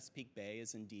of the Chesapeake Bay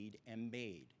is indeed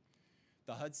embayed.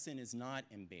 The Hudson is not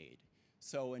embayed.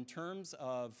 So in terms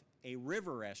of a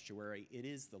river estuary, it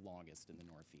is the longest in the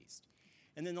Northeast.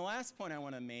 And then the last point I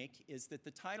want to make is that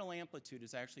the tidal amplitude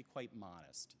is actually quite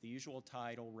modest. The usual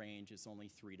tidal range is only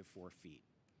 3 to 4 feet.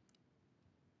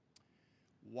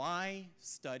 Why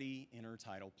study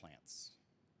intertidal plants?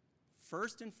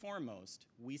 First and foremost,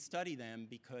 we study them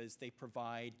because they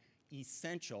provide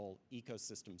essential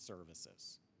ecosystem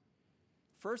services.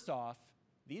 First off,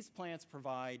 these plants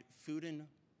provide food and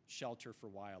shelter for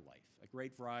wildlife, a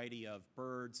great variety of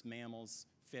birds, mammals,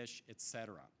 fish,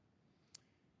 etc.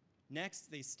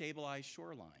 Next, they stabilize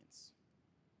shorelines.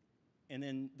 And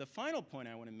then the final point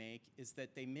I want to make is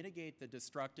that they mitigate the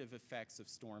destructive effects of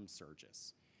storm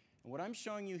surges. And what I'm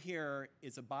showing you here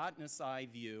is a botanist's eye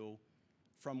view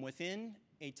from within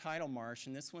a tidal marsh,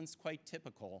 and this one's quite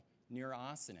typical, near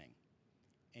Ossining.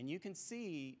 And you can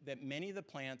see that many of the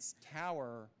plants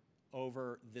tower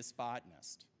over this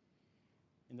botanist.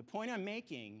 And the point I'm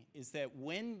making is that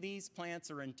when these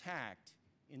plants are intact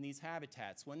in these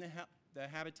habitats, when the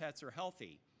habitats are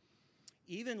healthy,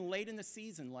 even late in the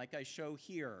season, like I show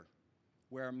here,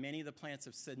 where many of the plants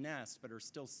have senesced but are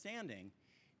still standing,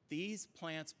 these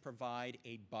plants provide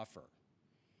a buffer.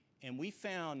 And we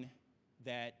found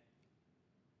that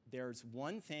there's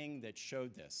one thing that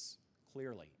showed this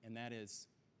clearly, and that is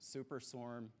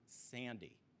Superstorm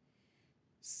Sandy.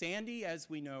 Sandy, as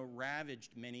we know,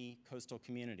 ravaged many coastal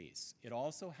communities. It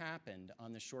also happened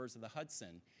on the shores of the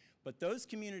Hudson, but those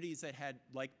communities that had,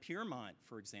 like Piermont,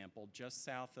 for example, just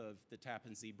south of the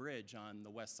Tappan Zee Bridge on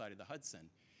the west side of the Hudson,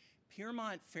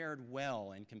 Piermont fared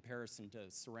well in comparison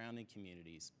to surrounding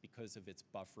communities because of its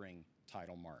buffering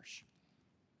tidal marsh.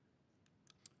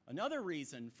 Another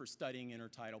reason for studying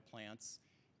intertidal plants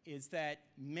is that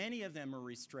many of them are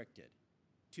restricted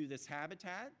to this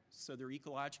habitat, so they're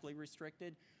ecologically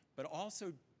restricted, but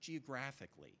also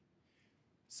geographically.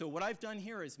 So what I've done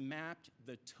here is mapped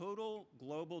the total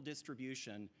global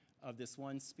distribution of this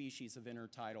one species of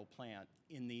intertidal plant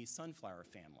in the sunflower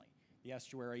family, the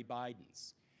estuary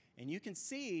bidens. And you can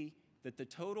see that the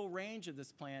total range of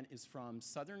this plant is from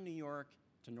southern New York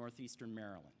to northeastern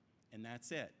Maryland, and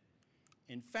that's it.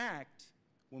 In fact,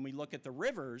 when we look at the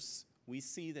rivers, we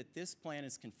see that this plant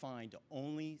is confined to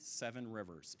only 7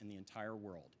 rivers in the entire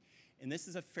world. And this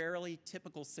is a fairly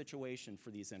typical situation for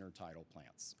these intertidal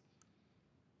plants.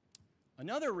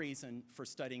 Another reason for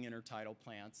studying intertidal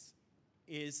plants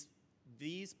is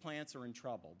these plants are in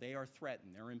trouble. They are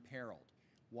threatened, they're imperiled.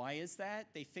 Why is that?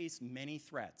 They face many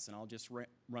threats, and I'll just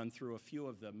run through a few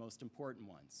of the most important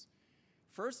ones.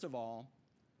 First of all,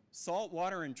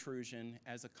 saltwater intrusion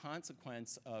as a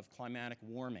consequence of climatic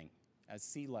warming as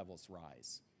sea levels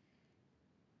rise.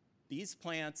 These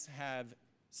plants have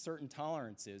certain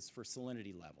tolerances for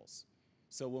salinity levels.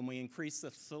 So when we increase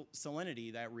the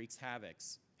salinity, that wreaks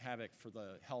havoc for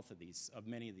the health of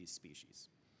many of these species.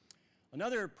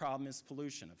 Another problem is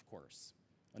pollution, of course.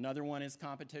 Another one is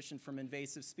competition from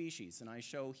invasive species, and I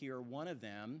show here one of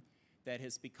them that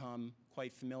has become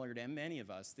quite familiar to many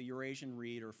of us, the Eurasian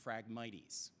reed, or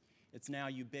Phragmites. It's now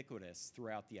ubiquitous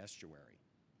throughout the estuary.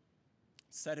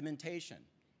 Sedimentation,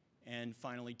 and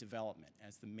finally development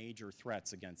as the major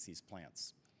threats against these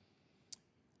plants.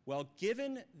 Well,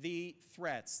 given the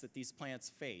threats that these plants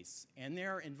face and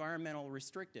their environmental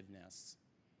restrictiveness,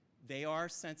 they are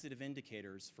sensitive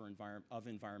indicators of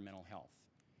environmental health.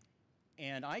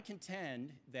 And I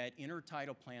contend that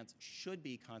intertidal plants should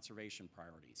be conservation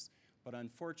priorities, but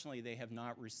unfortunately they have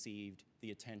not received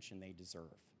the attention they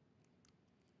deserve.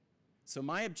 So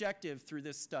my objective through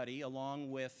this study,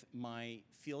 along with my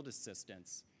field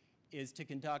assistants, is to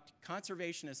conduct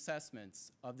conservation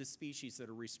assessments of the species that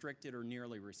are restricted or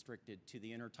nearly restricted to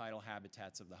the intertidal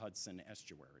habitats of the Hudson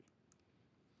estuary.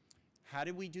 How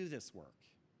did we do this work?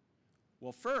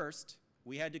 Well, first,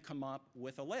 we had to come up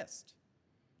with a list.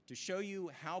 To show you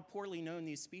how poorly known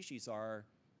these species are,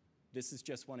 this is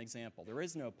just one example. There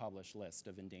is no published list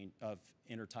of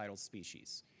intertidal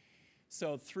species.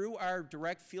 So through our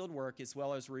direct field work as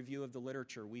well as review of the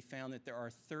literature, we found that there are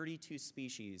 32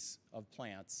 species of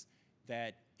plants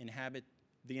that inhabit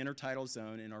the intertidal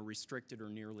zone and are restricted or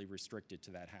nearly restricted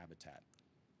to that habitat.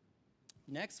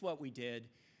 Next, what we did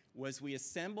was we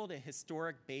assembled a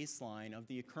historic baseline of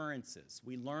the occurrences.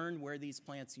 We learned where these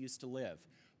plants used to live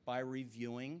by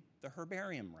reviewing the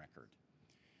herbarium record.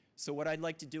 So what I'd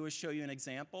like to do is show you an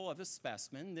example of a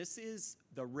specimen. This is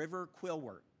the river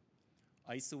quillwort,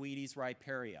 Isoetes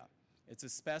riparia. It's a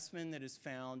specimen that is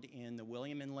found in the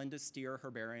William and Linda Steer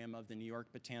Herbarium of the New York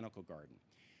Botanical Garden.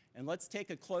 And let's take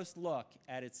a close look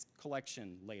at its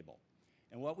collection label.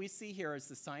 And what we see here is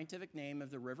the scientific name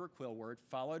of the river quillwort,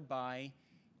 followed by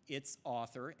its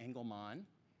author, Engelmann,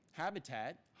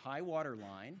 habitat, high water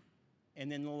line, and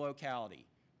then the locality,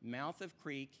 mouth of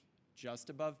creek, just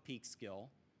above Peekskill,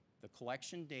 the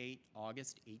collection date,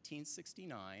 August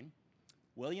 1869.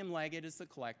 William Leggett is the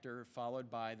collector, followed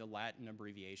by the Latin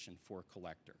abbreviation for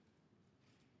collector.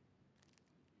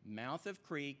 Mouth of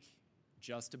creek,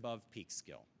 just above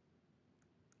Peekskill.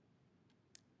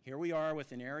 Here we are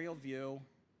with an aerial view.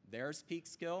 There's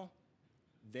Peekskill,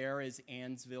 there is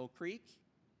Ansville Creek,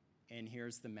 and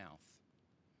here's the mouth.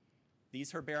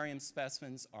 These herbarium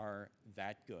specimens are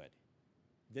that good.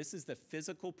 This is the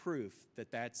physical proof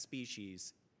that that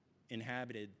species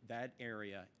inhabited that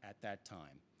area at that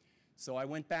time. So I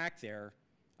went back there,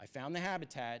 I found the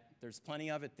habitat, there's plenty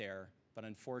of it there, but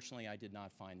unfortunately I did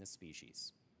not find the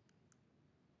species.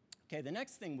 Okay, the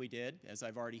next thing we did, as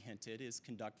I've already hinted, is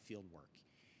conduct field work.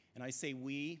 And I say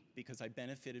we because I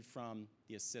benefited from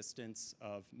the assistance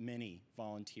of many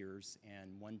volunteers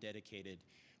and one dedicated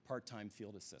part-time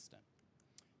field assistant.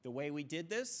 The way we did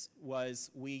this was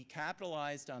we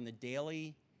capitalized on the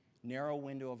daily narrow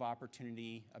window of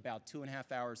opportunity about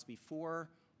 2.5 hours before,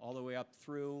 all the way up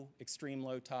through extreme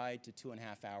low tide to 2.5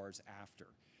 hours after.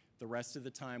 The rest of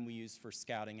the time we used for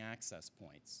scouting access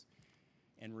points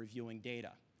and reviewing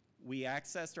data. We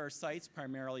accessed our sites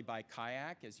primarily by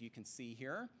kayak, as you can see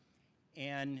here,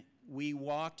 and we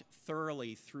walked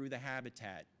thoroughly through the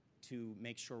habitat to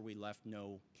make sure we left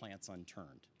no plants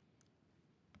unturned.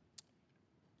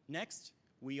 Next,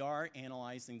 we are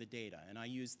analyzing the data, and I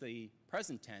use the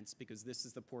present tense because this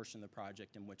is the portion of the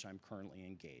project in which I'm currently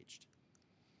engaged.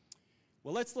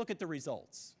 Well, let's look at the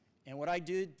results. And what I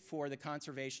did for the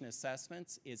conservation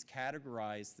assessments is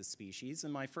categorize the species,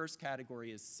 and my first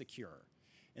category is secure.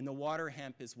 And the water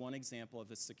hemp is one example of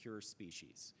a secure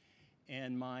species.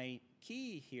 And my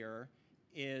key here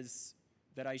is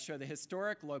that I show the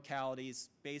historic localities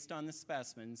based on the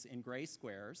specimens in gray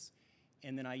squares,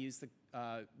 and then I use the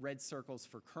red circles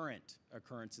for current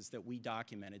occurrences that we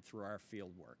documented through our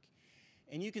field work.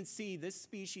 And you can see this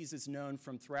species is known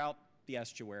from throughout the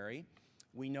estuary.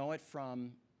 We know it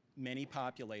from many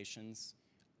populations.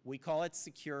 We call it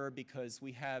secure because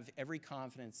we have every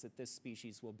confidence that this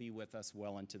species will be with us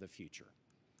well into the future.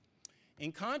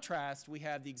 In contrast, we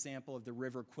have the example of the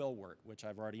river quillwort, which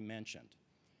I've already mentioned.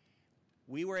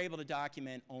 We were able to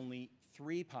document only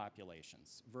 3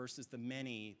 populations versus the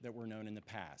many that were known in the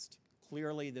past.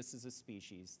 Clearly, this is a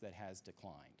species that has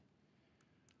declined.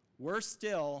 Worse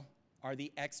still are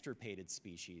the extirpated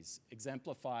species,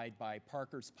 exemplified by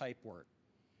Parker's pipewort.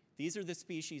 These are the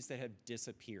species that have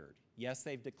disappeared. Yes,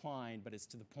 they've declined, but it's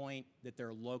to the point that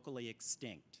they're locally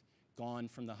extinct, gone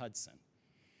from the Hudson.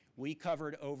 We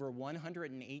covered over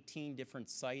 118 different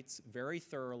sites very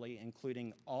thoroughly,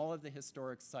 including all of the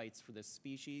historic sites for this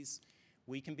species.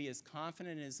 We can be as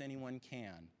confident as anyone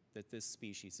can that this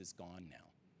species is gone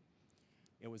now.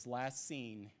 It was last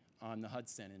seen on the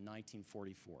Hudson in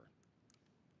 1944.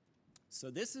 So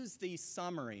this is the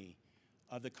summary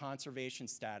of the conservation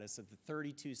status of the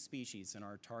 32 species in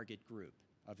our target group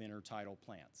of intertidal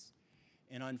plants.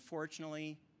 And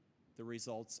unfortunately, the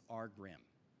results are grim.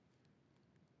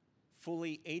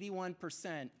 Fully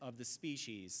 81% of the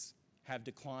species have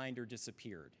declined or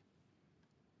disappeared.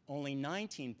 Only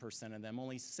 19% of them,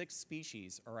 only 6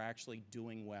 species, are actually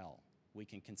doing well. We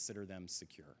can consider them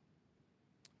secure.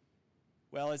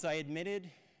 Well, as I admitted,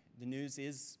 the news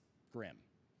is grim.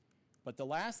 But the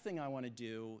last thing I want to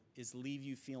do is leave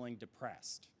you feeling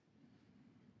depressed.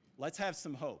 Let's have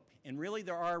some hope. And really,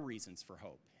 there are reasons for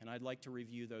hope, and I'd like to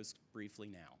review those briefly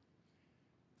now.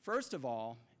 First of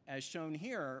all, as shown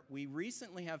here, we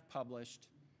recently have published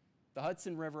the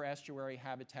Hudson River Estuary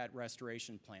Habitat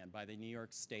Restoration Plan by the New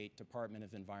York State Department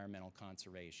of Environmental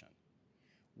Conservation.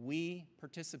 We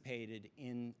participated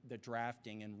in the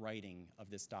drafting and writing of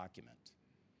this document.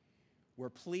 We're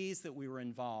pleased that we were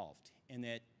involved and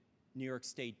that New York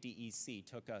State DEC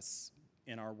took us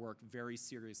in our work very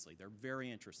seriously. They're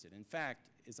very interested. In fact,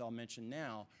 as I'll mention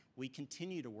now, we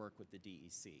continue to work with the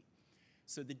DEC.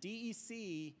 So the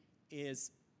DEC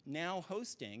is now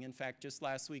hosting, in fact, just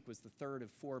last week was the 3rd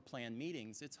of 4 planned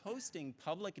meetings, it's hosting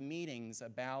public meetings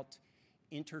about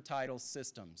intertidal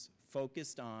systems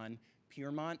focused on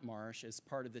Piermont Marsh as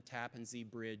part of the Tappan Zee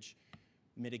Bridge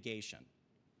mitigation.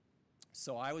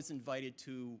 So I was invited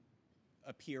to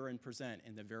appear and present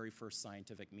in the very first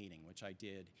scientific meeting, which I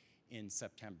did in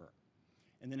September.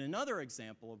 And then another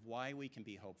example of why we can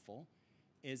be hopeful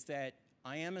is that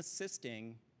I am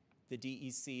assisting the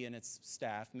DEC and its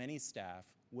staff, many staff,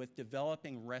 with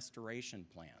developing restoration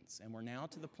plans. And we're now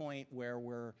to the point where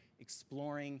we're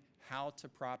exploring how to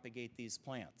propagate these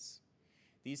plants.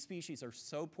 These species are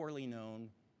so poorly known,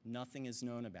 nothing is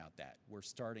known about that. We're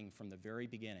starting from the very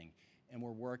beginning, and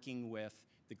we're working with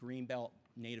the Greenbelt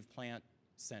Native Plant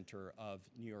Center of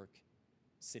New York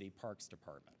City Parks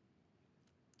Department.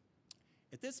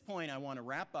 At this point, I want to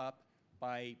wrap up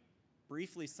by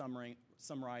briefly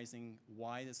summarizing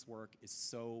why this work is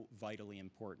so vitally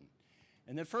important.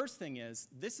 And the first thing is,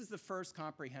 this is the first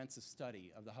comprehensive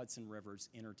study of the Hudson River's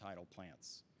intertidal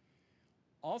plants.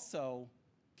 Also,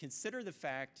 consider the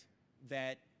fact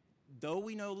that though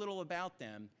we know little about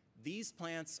them, these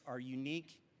plants are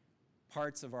unique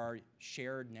parts of our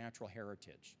shared natural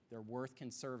heritage. They're worth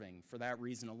conserving for that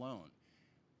reason alone.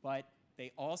 But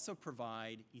they also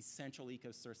provide essential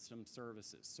ecosystem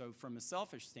services. So from a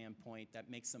selfish standpoint,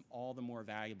 that makes them all the more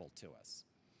valuable to us.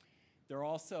 They're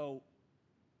also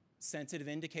sensitive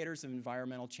indicators of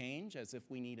environmental change, as if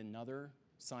we need another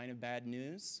sign of bad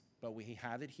news, but we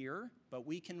have it here, but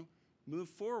we can move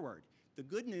forward. The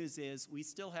good news is we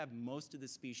still have most of the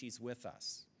species with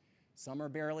us. Some are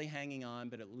barely hanging on,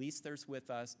 but at least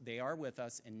they are with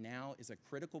us, and now is a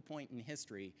critical point in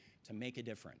history to make a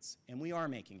difference. And we are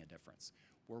making a difference.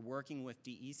 We're working with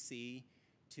DEC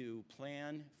to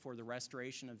plan for the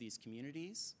restoration of these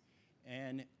communities,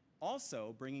 and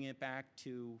also bringing it back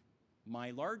to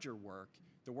my larger work.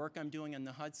 The work I'm doing on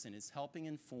the Hudson is helping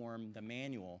inform the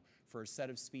manual for a set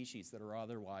of species that are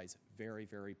otherwise very,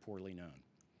 very poorly known.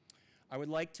 I would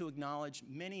like to acknowledge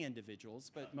many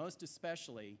individuals, but most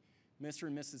especially Mr.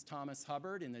 and Mrs. Thomas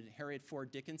Hubbard and the Harriet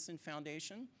Ford Dickinson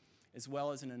Foundation, as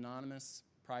well as an anonymous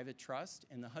private trust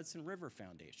and the Hudson River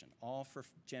Foundation, all for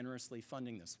generously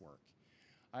funding this work.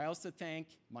 I also thank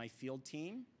my field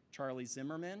team, Charlie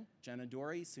Zimmerman, Jenna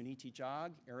Dory, Suniti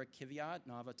Jog, Eric Kiviat,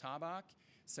 Nava Tabak,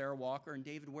 Sarah Walker, and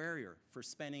David Warrior for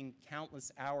spending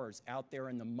countless hours out there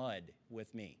in the mud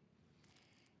with me.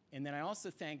 And then I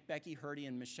also thank Becky Hurdy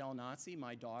and Michelle Naczi,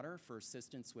 my daughter, for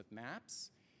assistance with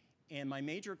maps, and my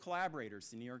major collaborators,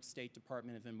 the New York State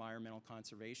Department of Environmental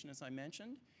Conservation, as I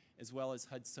mentioned, as well as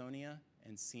Hudsonia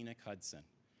and Scenic Hudson.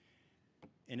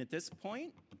 And at this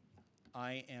point,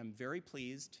 I am very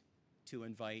pleased to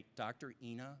invite Dr.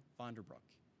 Ina Vandebroek.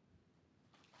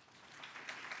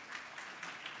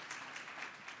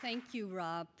 Thank you,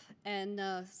 Rob. And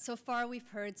so far we've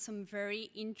heard some very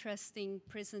interesting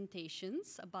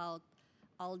presentations about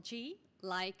algae,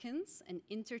 lichens, and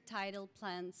intertidal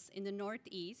plants in the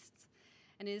Northeast.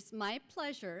 And it is my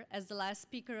pleasure, as the last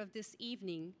speaker of this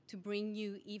evening, to bring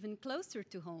you even closer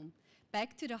to home,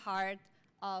 back to the heart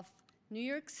of New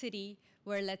York City,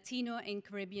 where Latino and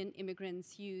Caribbean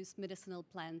immigrants use medicinal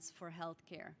plants for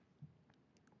healthcare.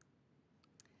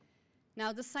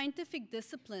 Now, the scientific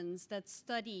disciplines that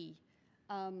study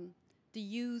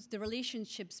the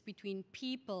relationships between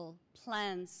people,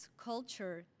 plants,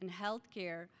 culture, and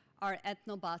healthcare are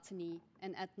ethnobotany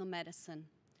and ethnomedicine.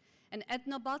 And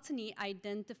ethnobotany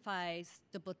identifies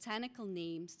the botanical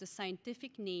names, the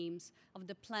scientific names of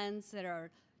the plants that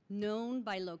are known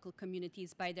by local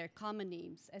communities by their common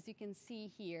names, as you can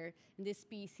see here in this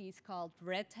species called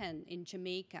red hen in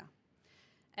Jamaica.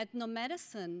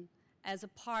 Ethnomedicine, as a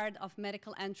part of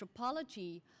medical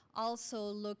anthropology, also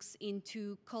looks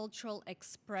into cultural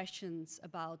expressions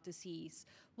about disease.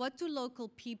 What do local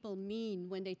people mean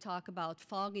when they talk about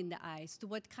fog in the eyes? To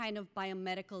what kind of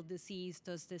biomedical disease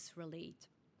does this relate?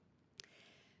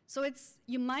 So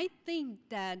you might think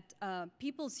that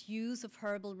people's use of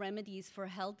herbal remedies for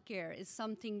healthcare is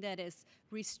something that is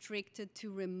restricted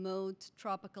to remote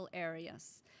tropical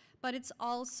areas. But it's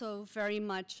also very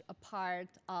much a part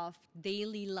of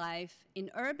daily life in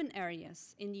urban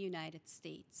areas in the United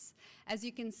States. As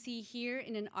you can see here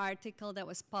in an article that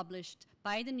was published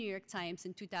by the New York Times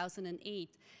in 2008,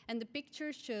 and the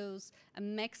picture shows a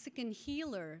Mexican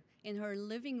healer in her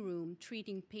living room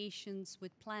treating patients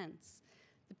with plants.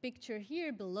 The picture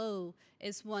here below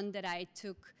is one that I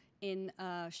took in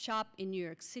a shop in New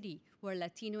York City where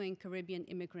Latino and Caribbean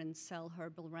immigrants sell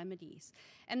herbal remedies.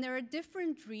 And there are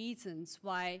different reasons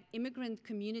why immigrant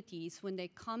communities, when they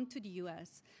come to the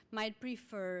US, might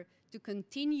prefer to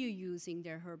continue using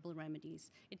their herbal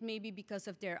remedies. It may be because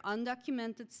of their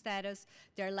undocumented status,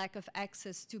 their lack of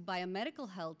access to biomedical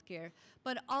health care,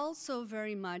 but also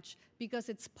very much because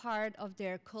it's part of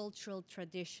their cultural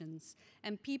traditions,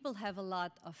 and people have a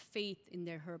lot of faith in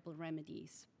their herbal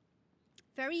remedies.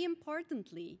 Very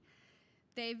importantly,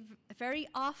 they very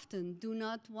often do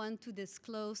not want to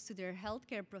disclose to their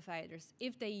healthcare providers,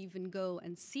 if they even go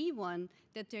and see one,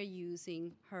 that they're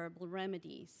using herbal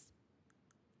remedies.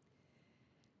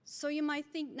 So you might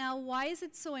think now, why is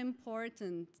it so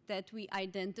important that we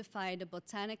identify the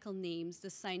botanical names, the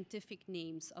scientific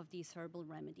names of these herbal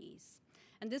remedies?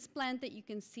 And this plant that you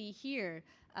can see here,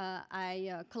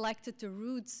 I collected the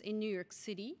roots in New York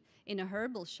City in a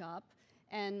herbal shop.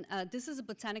 And this is a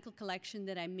botanical collection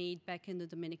that I made back in the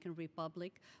Dominican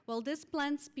Republic. Well, this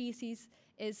plant species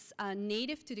is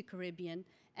native to the Caribbean,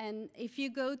 and if you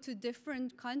go to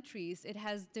different countries, it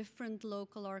has different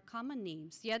local or common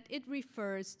names, yet it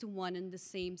refers to one and the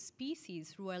same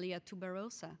species, Ruellia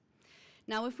tuberosa.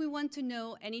 Now, if we want to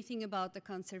know anything about the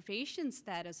conservation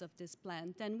status of this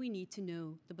plant, then we need to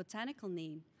know the botanical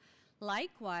name.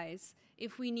 Likewise,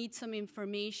 if we need some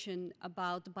information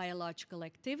about the biological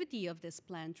activity of this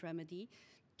plant remedy,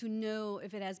 to know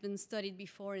if it has been studied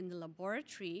before in the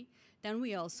laboratory, then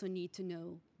we also need to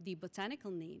know the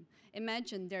botanical name.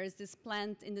 Imagine there's this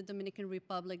plant in the Dominican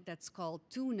Republic that's called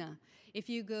tuna. If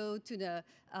you go to the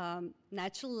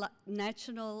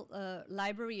National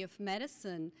Library of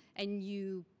Medicine and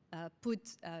you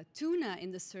put tuna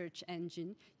in the search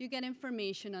engine, you get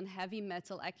information on heavy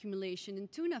metal accumulation in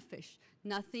tuna fish,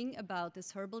 nothing about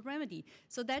this herbal remedy.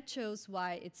 So that shows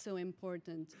why it's so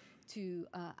important to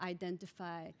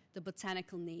identify the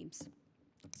botanical names.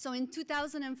 So in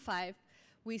 2005,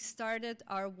 we started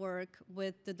our work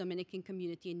with the Dominican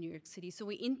community in New York City. So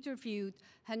we interviewed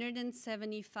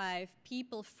 175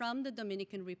 people from the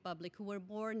Dominican Republic who were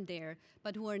born there,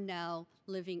 but who are now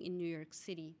living in New York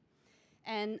City.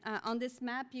 And on this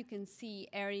map, you can see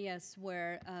areas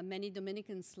where many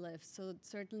Dominicans live, so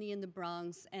certainly in the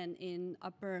Bronx and in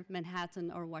Upper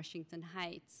Manhattan or Washington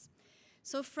Heights.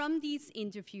 So from these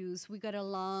interviews, we got a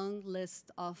long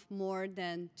list of more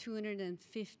than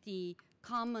 250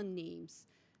 common names.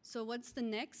 So what's the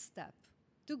next step?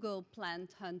 To go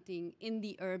plant hunting in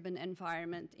the urban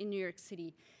environment in New York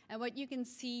City. And what you can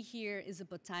see here is a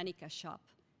Botanica shop.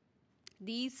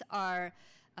 These are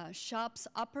shops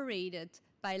operated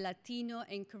by Latino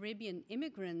and Caribbean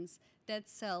immigrants that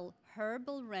sell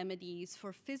herbal remedies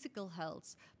for physical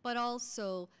health, but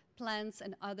also plants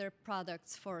and other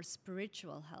products for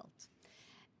spiritual health.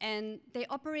 And they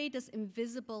operate as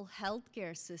invisible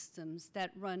healthcare systems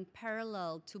that run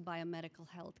parallel to biomedical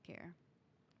healthcare.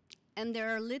 And there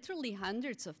are literally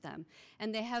hundreds of them,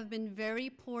 and they have been very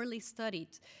poorly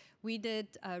studied. We did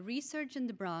research in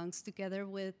the Bronx together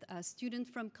with a student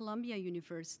from Columbia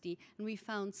University, and we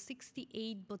found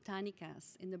 68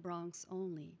 botanicas in the Bronx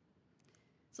only.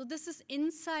 So this is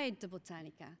inside the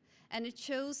Botanica, and it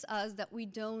shows us that we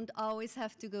don't always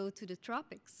have to go to the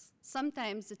tropics.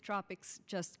 Sometimes the tropics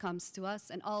just comes to us,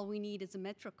 and all we need is a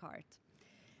Metro card.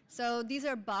 So these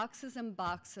are boxes and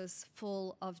boxes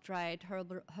full of dried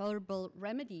herbal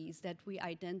remedies that we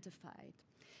identified.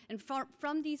 And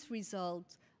from these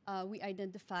results, we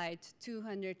identified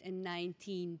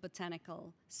 219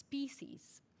 botanical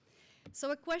species.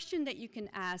 So a question that you can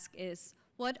ask is,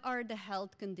 what are the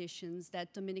health conditions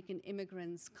that Dominican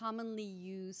immigrants commonly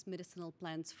use medicinal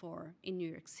plants for in New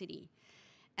York City?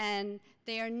 And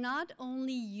they are not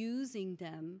only using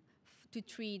them to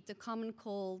treat the common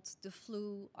cold, the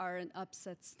flu, or an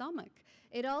upset stomach.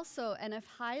 It also, and I've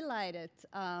highlighted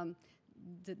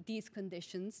these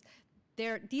conditions,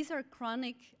 these are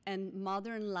chronic and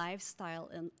modern lifestyle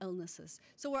illnesses.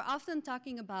 So we're often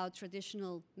talking about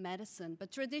traditional medicine,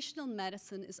 but traditional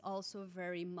medicine is also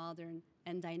very modern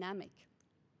and dynamic.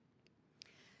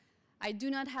 I do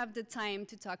not have the time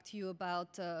to talk to you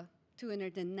about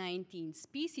 219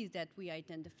 species that we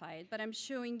identified, but I'm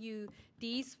showing you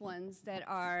these ones that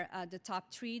are the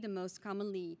top 3, the most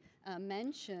commonly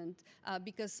mentioned,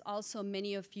 because also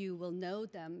many of you will know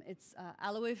them. It's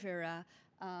aloe vera,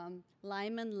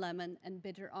 lime and lemon, and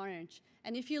bitter orange.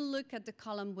 And if you look at the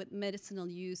column with medicinal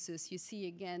uses, you see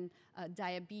again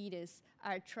diabetes,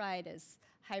 arthritis,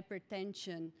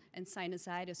 hypertension, and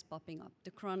sinusitis popping up,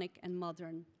 the chronic and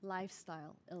modern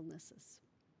lifestyle illnesses.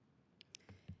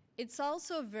 It's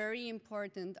also very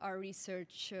important, our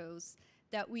research shows,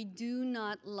 that we do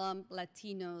not lump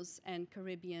Latinos and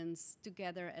Caribbeans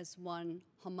together as one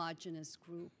homogeneous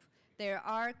group. There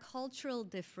are cultural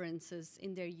differences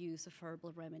in their use of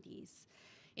herbal remedies.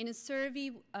 In a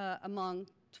survey among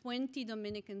 20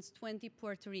 Dominicans, 20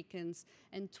 Puerto Ricans,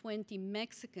 and 20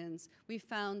 Mexicans, we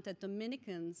found that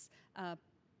Dominicans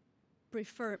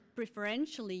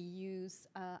preferentially use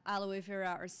aloe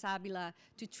vera or sabila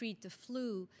to treat the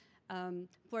flu,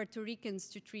 Puerto Ricans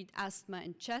to treat asthma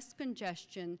and chest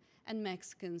congestion, and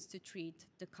Mexicans to treat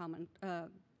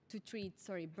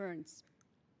burns.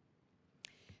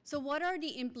 So what are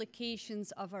the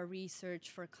implications of our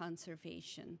research for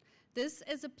conservation? This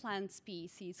is a plant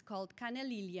species called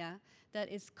Canelilia that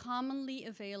is commonly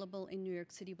available in New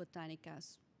York City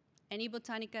botanicas. Any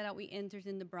botanica that we entered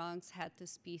in the Bronx had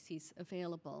this species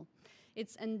available.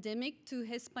 It's endemic to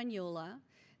Hispaniola,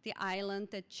 the island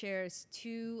that shares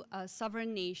 2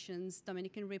 sovereign nations,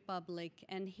 Dominican Republic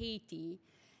and Haiti,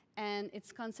 and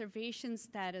its conservation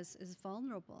status is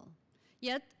vulnerable.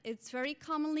 Yet, it's very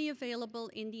commonly available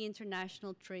in the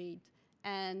international trade,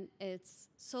 and it's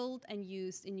sold and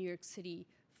used in New York City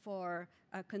for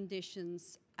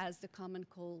conditions as the common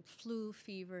cold, flu,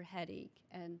 fever, headache,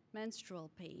 and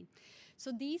menstrual pain.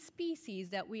 So these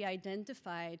species that we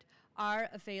identified are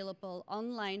available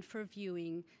online for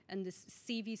viewing in the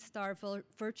CV Star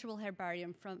virtual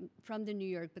herbarium from the New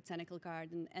York Botanical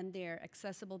Garden, and they're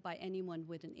accessible by anyone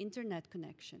with an internet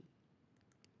connection.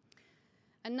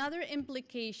 Another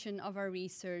implication of our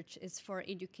research is for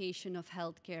education of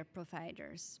healthcare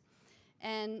providers.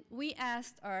 And we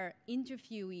asked our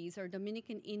interviewees, our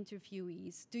Dominican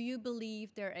interviewees, do you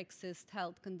believe there exist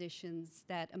health conditions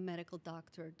that a medical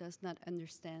doctor does not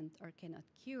understand or cannot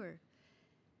cure?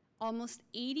 Almost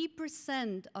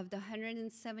 80% of the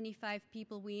 175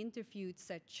 people we interviewed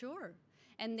said sure.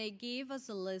 And they gave us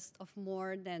a list of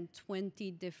more than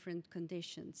 20 different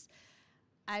conditions.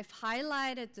 I've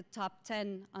highlighted the top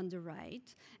 10 on the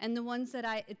right, and the ones that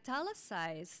I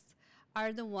italicized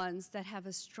are the ones that have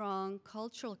a strong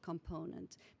cultural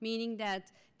component, meaning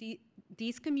that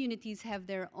these communities have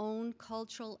their own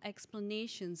cultural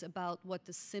explanations about what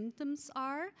the symptoms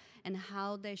are and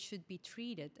how they should be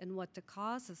treated and what the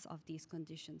causes of these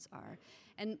conditions are.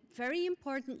 And very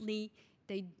importantly,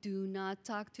 they do not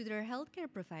talk to their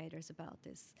healthcare providers about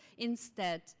this.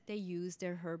 Instead, they use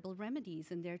their herbal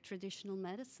remedies and their traditional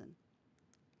medicine.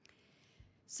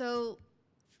 So,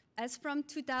 as from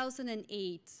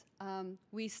 2008,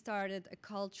 we started a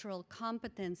cultural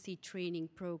competency training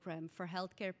program for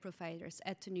healthcare providers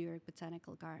at the New York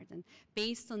Botanical Garden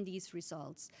based on these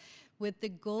results, with the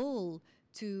goal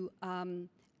to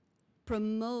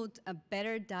promote a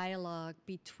better dialogue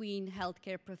between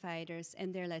healthcare providers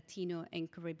and their Latino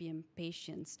and Caribbean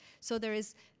patients. So there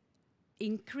is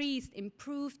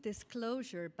improved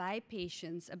disclosure by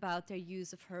patients about their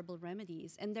use of herbal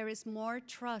remedies, and there is more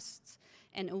trust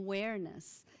and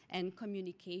awareness and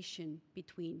communication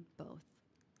between both.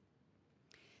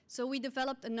 So we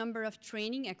developed a number of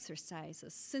training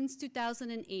exercises. Since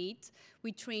 2008,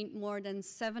 we trained more than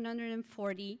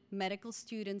 740 medical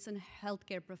students and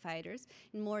healthcare providers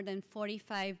in more than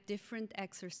 45 different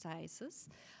exercises.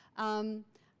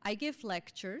 I give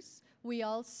lectures. We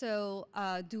also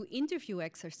do interview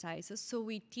exercises, so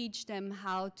we teach them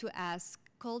how to ask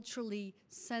culturally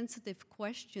sensitive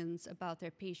questions about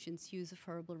their patients' use of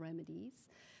herbal remedies.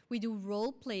 We do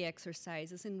role play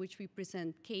exercises in which we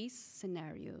present case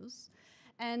scenarios.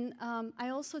 And I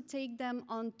also take them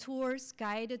on tours,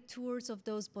 guided tours of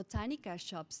those Botanica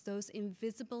shops, those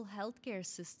invisible healthcare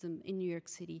systems in New York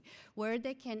City, where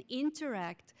they can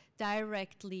interact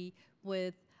directly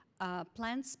with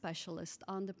plant specialists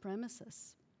on the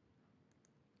premises.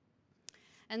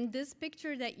 And this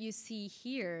picture that you see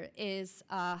here is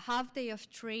a half day of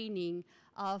training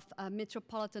of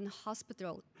Metropolitan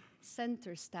Hospital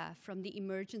Center staff from the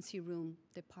emergency room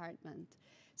department.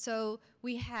 So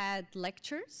we had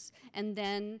lectures, and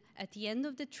then at the end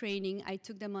of the training, I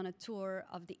took them on a tour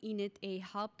of the Enid A.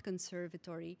 Haupt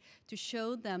Conservatory to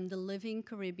show them the living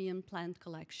Caribbean plant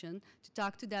collection, to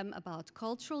talk to them about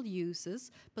cultural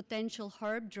uses, potential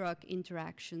herb-drug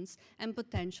interactions, and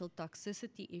potential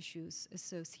toxicity issues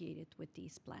associated with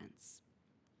these plants.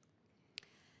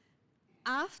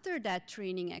 After that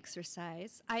training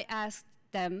exercise, I asked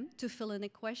them to fill in a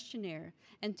questionnaire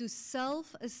and to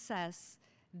self-assess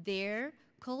their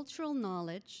cultural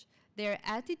knowledge, their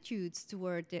attitudes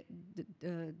toward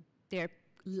their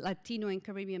Latino and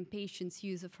Caribbean patients'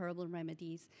 use of herbal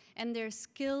remedies, and their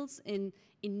skills in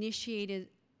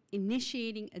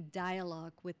initiating a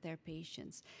dialogue with their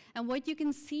patients. And what you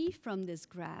can see from this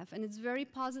graph, and it's very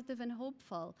positive and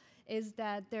hopeful, is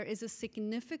that there is a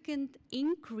significant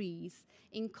increase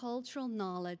in cultural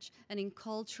knowledge and in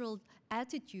cultural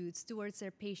attitudes towards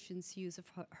their patients' use of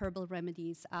herbal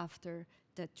remedies after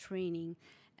the training.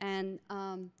 And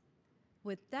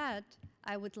with that,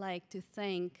 I would like to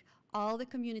thank all the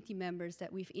community members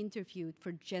that we've interviewed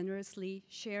for generously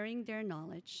sharing their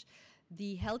knowledge,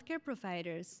 the healthcare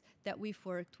providers that we've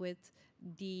worked with,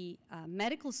 the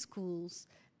medical schools,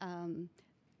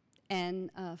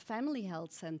 and family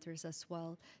health centers as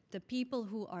well, the people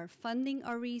who are funding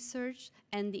our research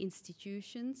and the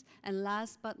institutions, and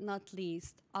last but not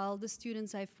least, all the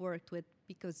students I've worked with,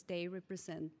 because they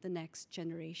represent the next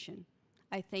generation.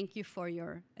 I thank you for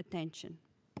your attention.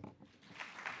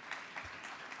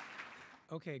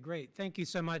 Okay, great. Thank you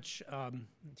so much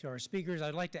to our speakers.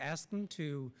 I'd like to ask them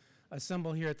to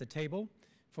assemble here at the table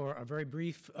for a very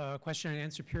brief question and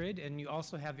answer period, and you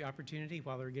also have the opportunity,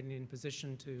 while they're getting in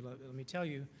position to, let me tell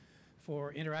you,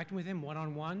 for interacting with him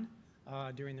one-on-one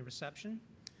during the reception.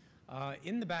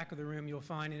 In the back of the room, you'll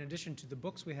find, in addition to the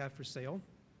books we have for sale,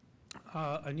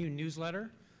 a new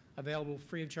newsletter available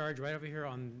free of charge right over here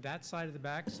on that side of the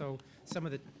back. So some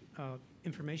of the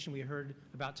information we heard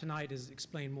about tonight is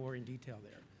explained more in detail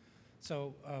there.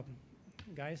 So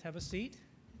guys, have a seat.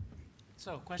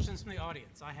 So questions from the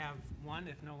audience. I have one,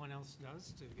 if no one else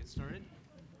does, to get started.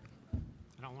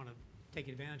 I don't want to take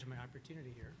advantage of my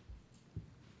opportunity here.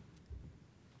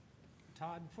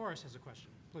 Todd Forrest has a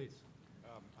question, please.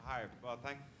 Hi. Well,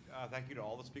 thank you to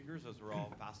all the speakers. Those were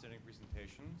all fascinating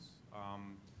presentations.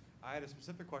 I had a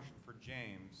specific question for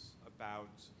James about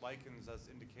lichens as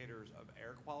indicators of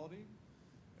air quality.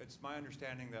 It's my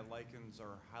understanding that lichens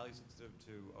are highly sensitive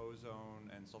to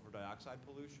ozone and sulfur dioxide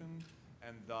pollution,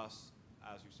 and thus,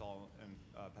 as you saw in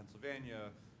Pennsylvania,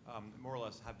 more or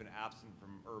less have been absent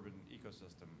from urban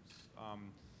ecosystems.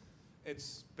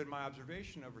 It's been my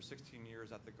observation over 16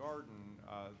 years at the garden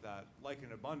that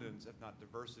lichen abundance, if not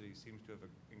diversity, seems to have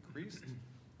increased.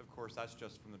 Of course, that's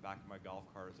just from the back of my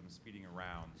golf cart as I'm speeding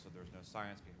around, so there's no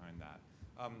science behind that.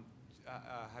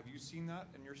 Have you seen that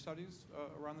in your studies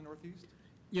around the Northeast?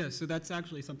 Yeah, so that's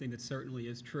actually something that certainly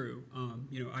is true.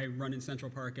 You know, I run in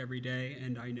Central Park every day,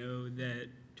 and I know that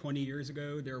 20 years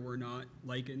ago there were not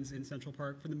lichens in Central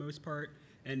Park for the most part,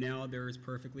 and now there's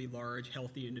perfectly large,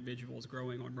 healthy individuals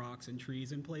growing on rocks and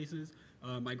trees in places.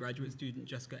 My graduate student,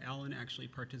 Jessica Allen, actually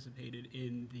participated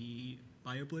in the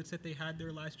BioBlitz that they had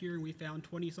there last year, and we found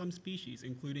 20-some species,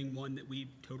 including one that we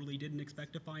totally didn't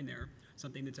expect to find there,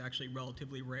 something that's actually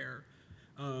relatively rare.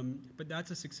 But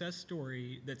that's a success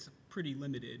story that's pretty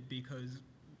limited because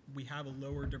we have a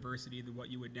lower diversity than what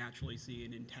you would naturally see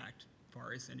in intact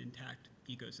forests and intact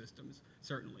ecosystems,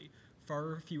 certainly.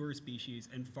 far fewer species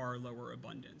and far lower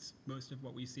abundance. Most of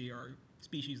what we see are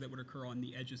species that would occur on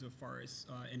the edges of forests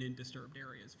and in disturbed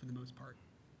areas for the most part.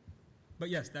 But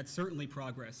yes, that's certainly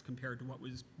progress compared to what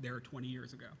was there 20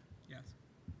 years ago. Yes.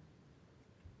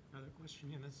 Another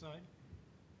question on this side?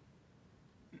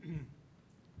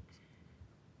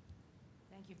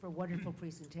 Thank you for wonderful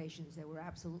presentations. They were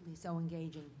absolutely so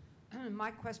engaging.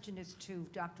 My question is to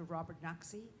Dr. Robert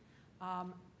Naczi.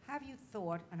 Have you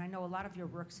thought, and I know a lot of your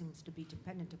work seems to be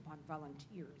dependent upon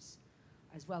volunteers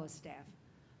as well as staff,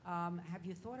 have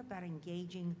you thought about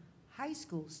engaging high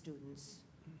school students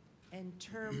in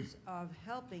terms of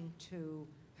helping to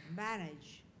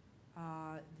manage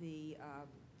the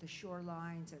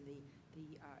shorelines and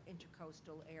the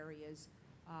intercoastal areas?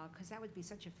 Because that would be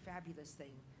such a fabulous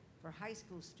thing for high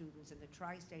school students in the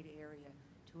tri-state area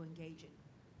to engage in.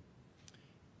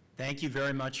 Thank you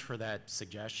very much for that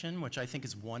suggestion, which I think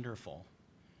is wonderful.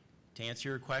 To answer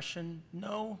your question,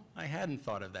 no, I hadn't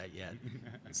thought of that yet.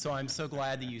 So I'm so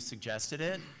glad that you suggested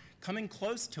it. Coming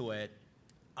close to it,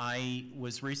 I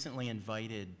was recently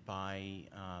invited by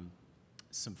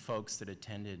some folks that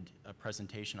attended a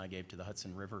presentation I gave to the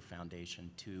Hudson River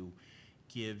Foundation to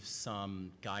give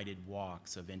some guided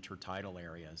walks of intertidal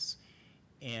areas.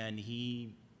 And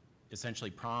he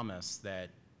essentially promised that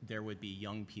there would be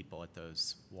young people at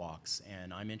those walks,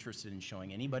 and I'm interested in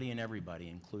showing anybody and everybody,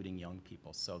 including young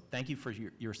people. So thank you for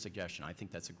your suggestion. I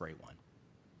think that's a great one.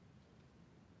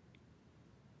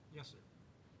 Yes, sir.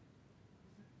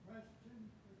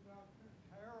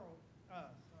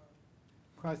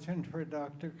 Question for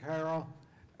Dr. Carroll.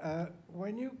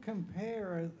 When you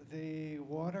compare the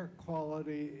water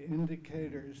quality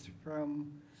indicators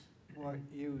from what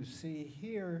you see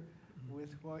here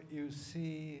with what you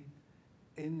see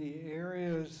in the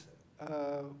areas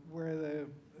where the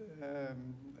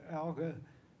alga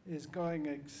is going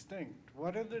extinct,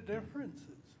 what are the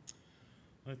differences?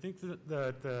 I think thank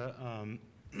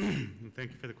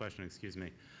you for the question, excuse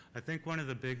me. I think one of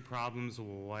the big problems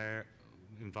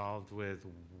involved with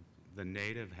the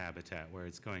native habitat where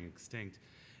it's going extinct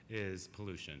is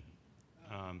pollution.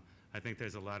 I think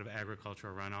there's a lot of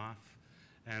agricultural runoff,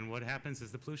 and what happens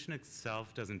is the pollution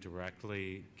itself doesn't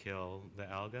directly kill the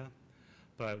alga,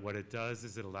 but what it does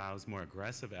is it allows more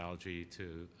aggressive algae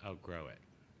to outgrow it.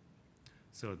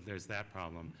 So there's that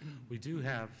problem. We do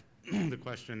have the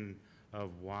question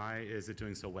of why is it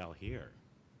doing so well here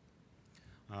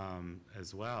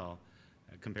as well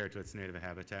compared to its native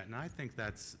habitat, and I think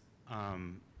that's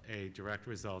a direct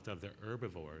result of the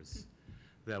herbivores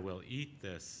that will eat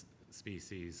this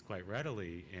species quite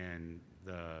readily in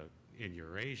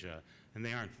Eurasia, and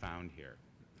they aren't found here.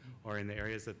 Or in the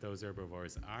areas that those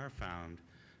herbivores are found,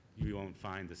 you won't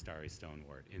find the starry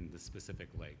stonewort in the specific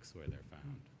lakes where they're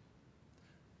found.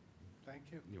 Thank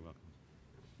you. You're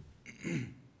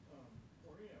welcome.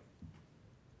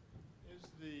 Is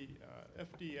the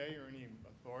FDA or any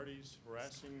authorities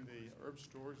harassing the herb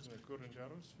stores in the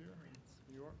curanderos here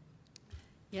in New York?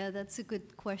 Yeah, that's a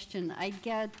good question. I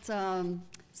get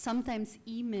sometimes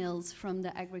emails from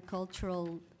the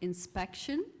agricultural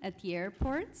inspection at the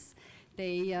airports.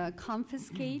 They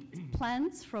confiscate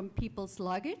plants from people's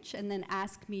luggage and then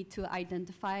ask me to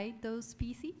identify those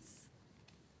species.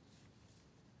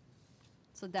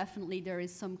 So definitely there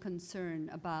is some concern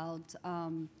about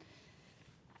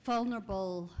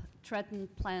vulnerable,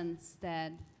 threatened plants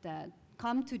that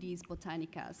come to these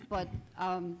botanicas. But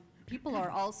people are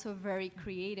also very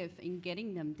creative in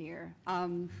getting them there.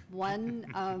 One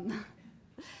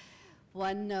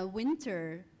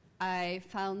winter, I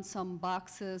found some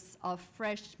boxes of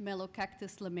fresh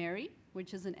Melocactus lemeri,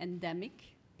 which is an endemic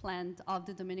plant of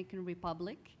the Dominican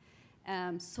Republic,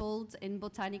 sold in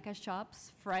Botanica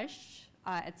shops, fresh,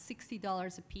 at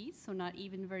 $60 a piece, so not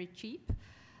even very cheap.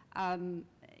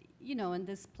 You know, and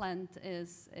this plant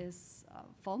is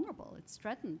vulnerable. It's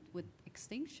threatened with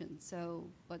extinction. So,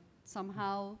 but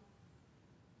somehow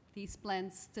these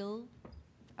plants still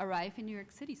arrive in New York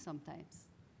City sometimes.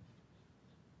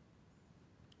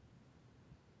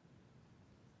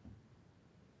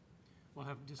 We'll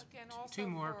have just Again, two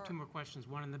more for questions,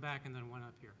 one in the back and then one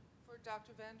up here. For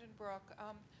Dr. Vandebroek,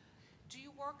 do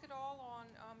you work at all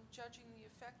on judging the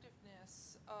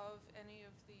effectiveness of any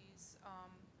of these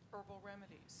herbal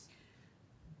remedies?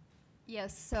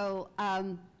 Yes, so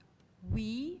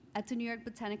we at the New York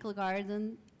Botanical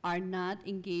Garden are not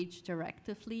engaged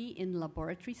directly in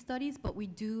laboratory studies, but we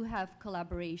do have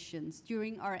collaborations.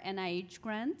 During our NIH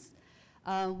grants,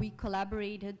 we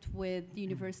collaborated with the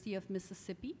University of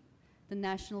Mississippi, the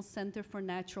National Center for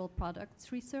Natural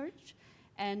Products Research,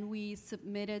 and we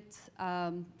submitted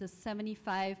the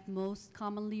 75 most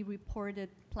commonly reported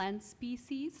plant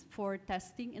species for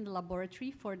testing in the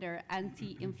laboratory for their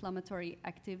anti-inflammatory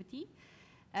activity.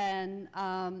 And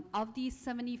of these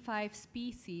 75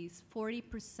 species,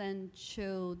 40%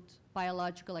 showed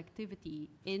biological activity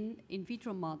in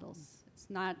vitro models. It's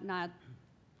not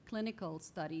clinical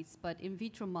studies, but in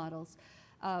vitro models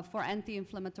for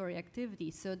anti-inflammatory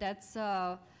activity. So that's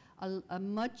a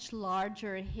much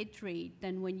larger hit rate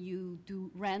than when you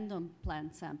do random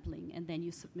plant sampling and then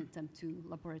you submit them to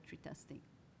laboratory testing.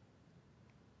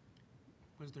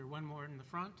 Was there one more in the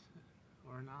front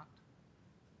or not?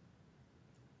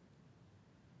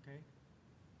 Okay.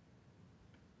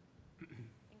 I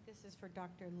think this is for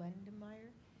Dr. Lendemer,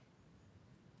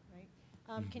 right?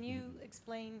 Can you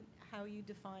explain how you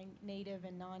define native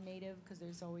and non-native? Because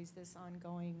there's always this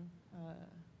ongoing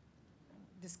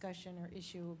discussion or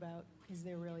issue about, is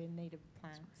there really a native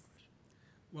plants?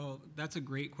 Well, that's a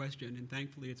great question, and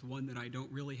thankfully it's one that I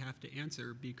don't really have to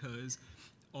answer because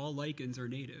all lichens are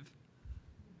native.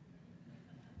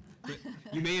 But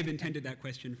you may have intended that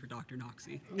question for Dr.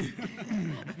 Naczi.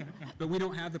 But we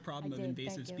don't have the problem of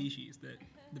invasive species that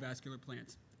the vascular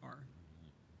plants are.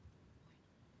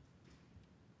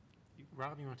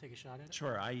 Rob, you want to take a shot at it?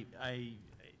 Sure.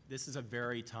 This is a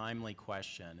very timely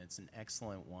question. It's an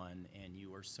excellent one, and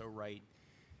you are so right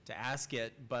to ask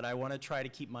it, but I want to try to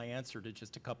keep my answer to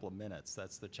just a couple of minutes.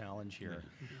 That's the challenge here.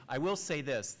 I will say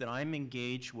this, that I'm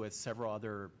engaged with several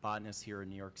other botanists here in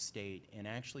New York State in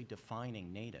actually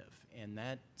defining native. And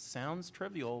that sounds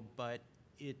trivial, but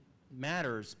it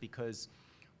matters because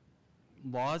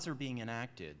laws are being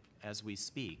enacted as we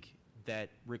speak that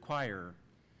require,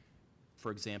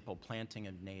 for example, planting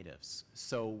of natives.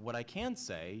 So what I can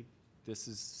say, this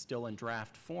is still in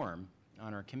draft form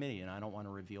on our committee, and I don't want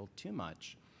to reveal too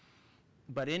much,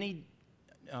 but any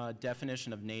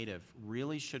definition of native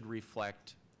really should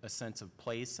reflect a sense of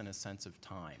place and a sense of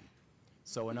time.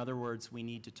 So in other words, we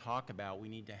need to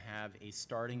have a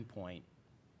starting point.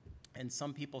 And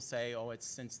some people say, oh, it's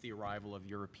since the arrival of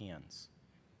Europeans.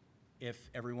 If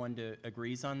everyone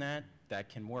agrees on that, that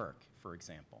can work, for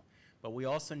example. But we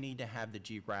also need to have the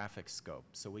geographic scope.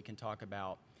 So we can talk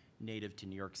about native to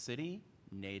New York City,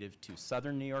 native to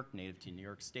Southern New York, native to New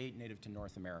York State, native to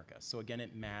North America. So again,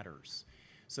 it matters.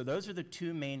 So those are the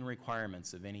two main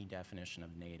requirements of any definition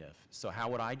of native. So how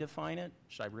would I define it?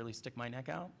 Should I really stick my neck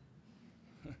out?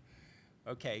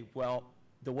 Okay, well,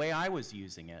 the way I was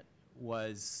using it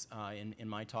was in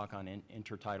my talk on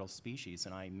intertidal species,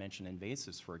 and I mentioned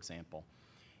invasives, for example,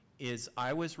 is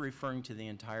I was referring to the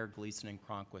entire Gleason and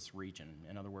Cronquist region,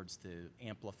 in other words, the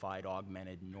amplified,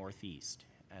 augmented northeast,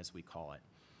 as we call it.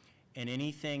 And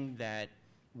anything that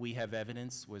we have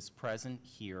evidence was present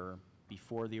here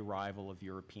before the arrival of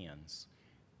Europeans,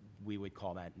 we would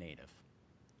call that native.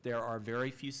 There are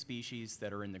very few species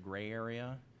that are in the gray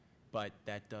area, but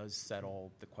that does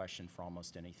settle the question for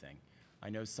almost anything. I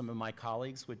know some of my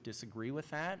colleagues would disagree with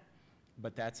that,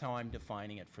 but that's how I'm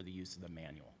defining it for the use of the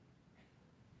manual.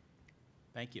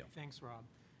 Thank you. Thanks, Rob.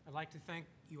 I'd like to thank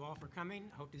you all for coming.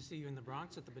 Hope to see you in the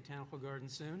Bronx at the Botanical Garden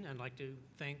soon. I'd like to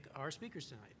thank our speakers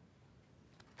tonight.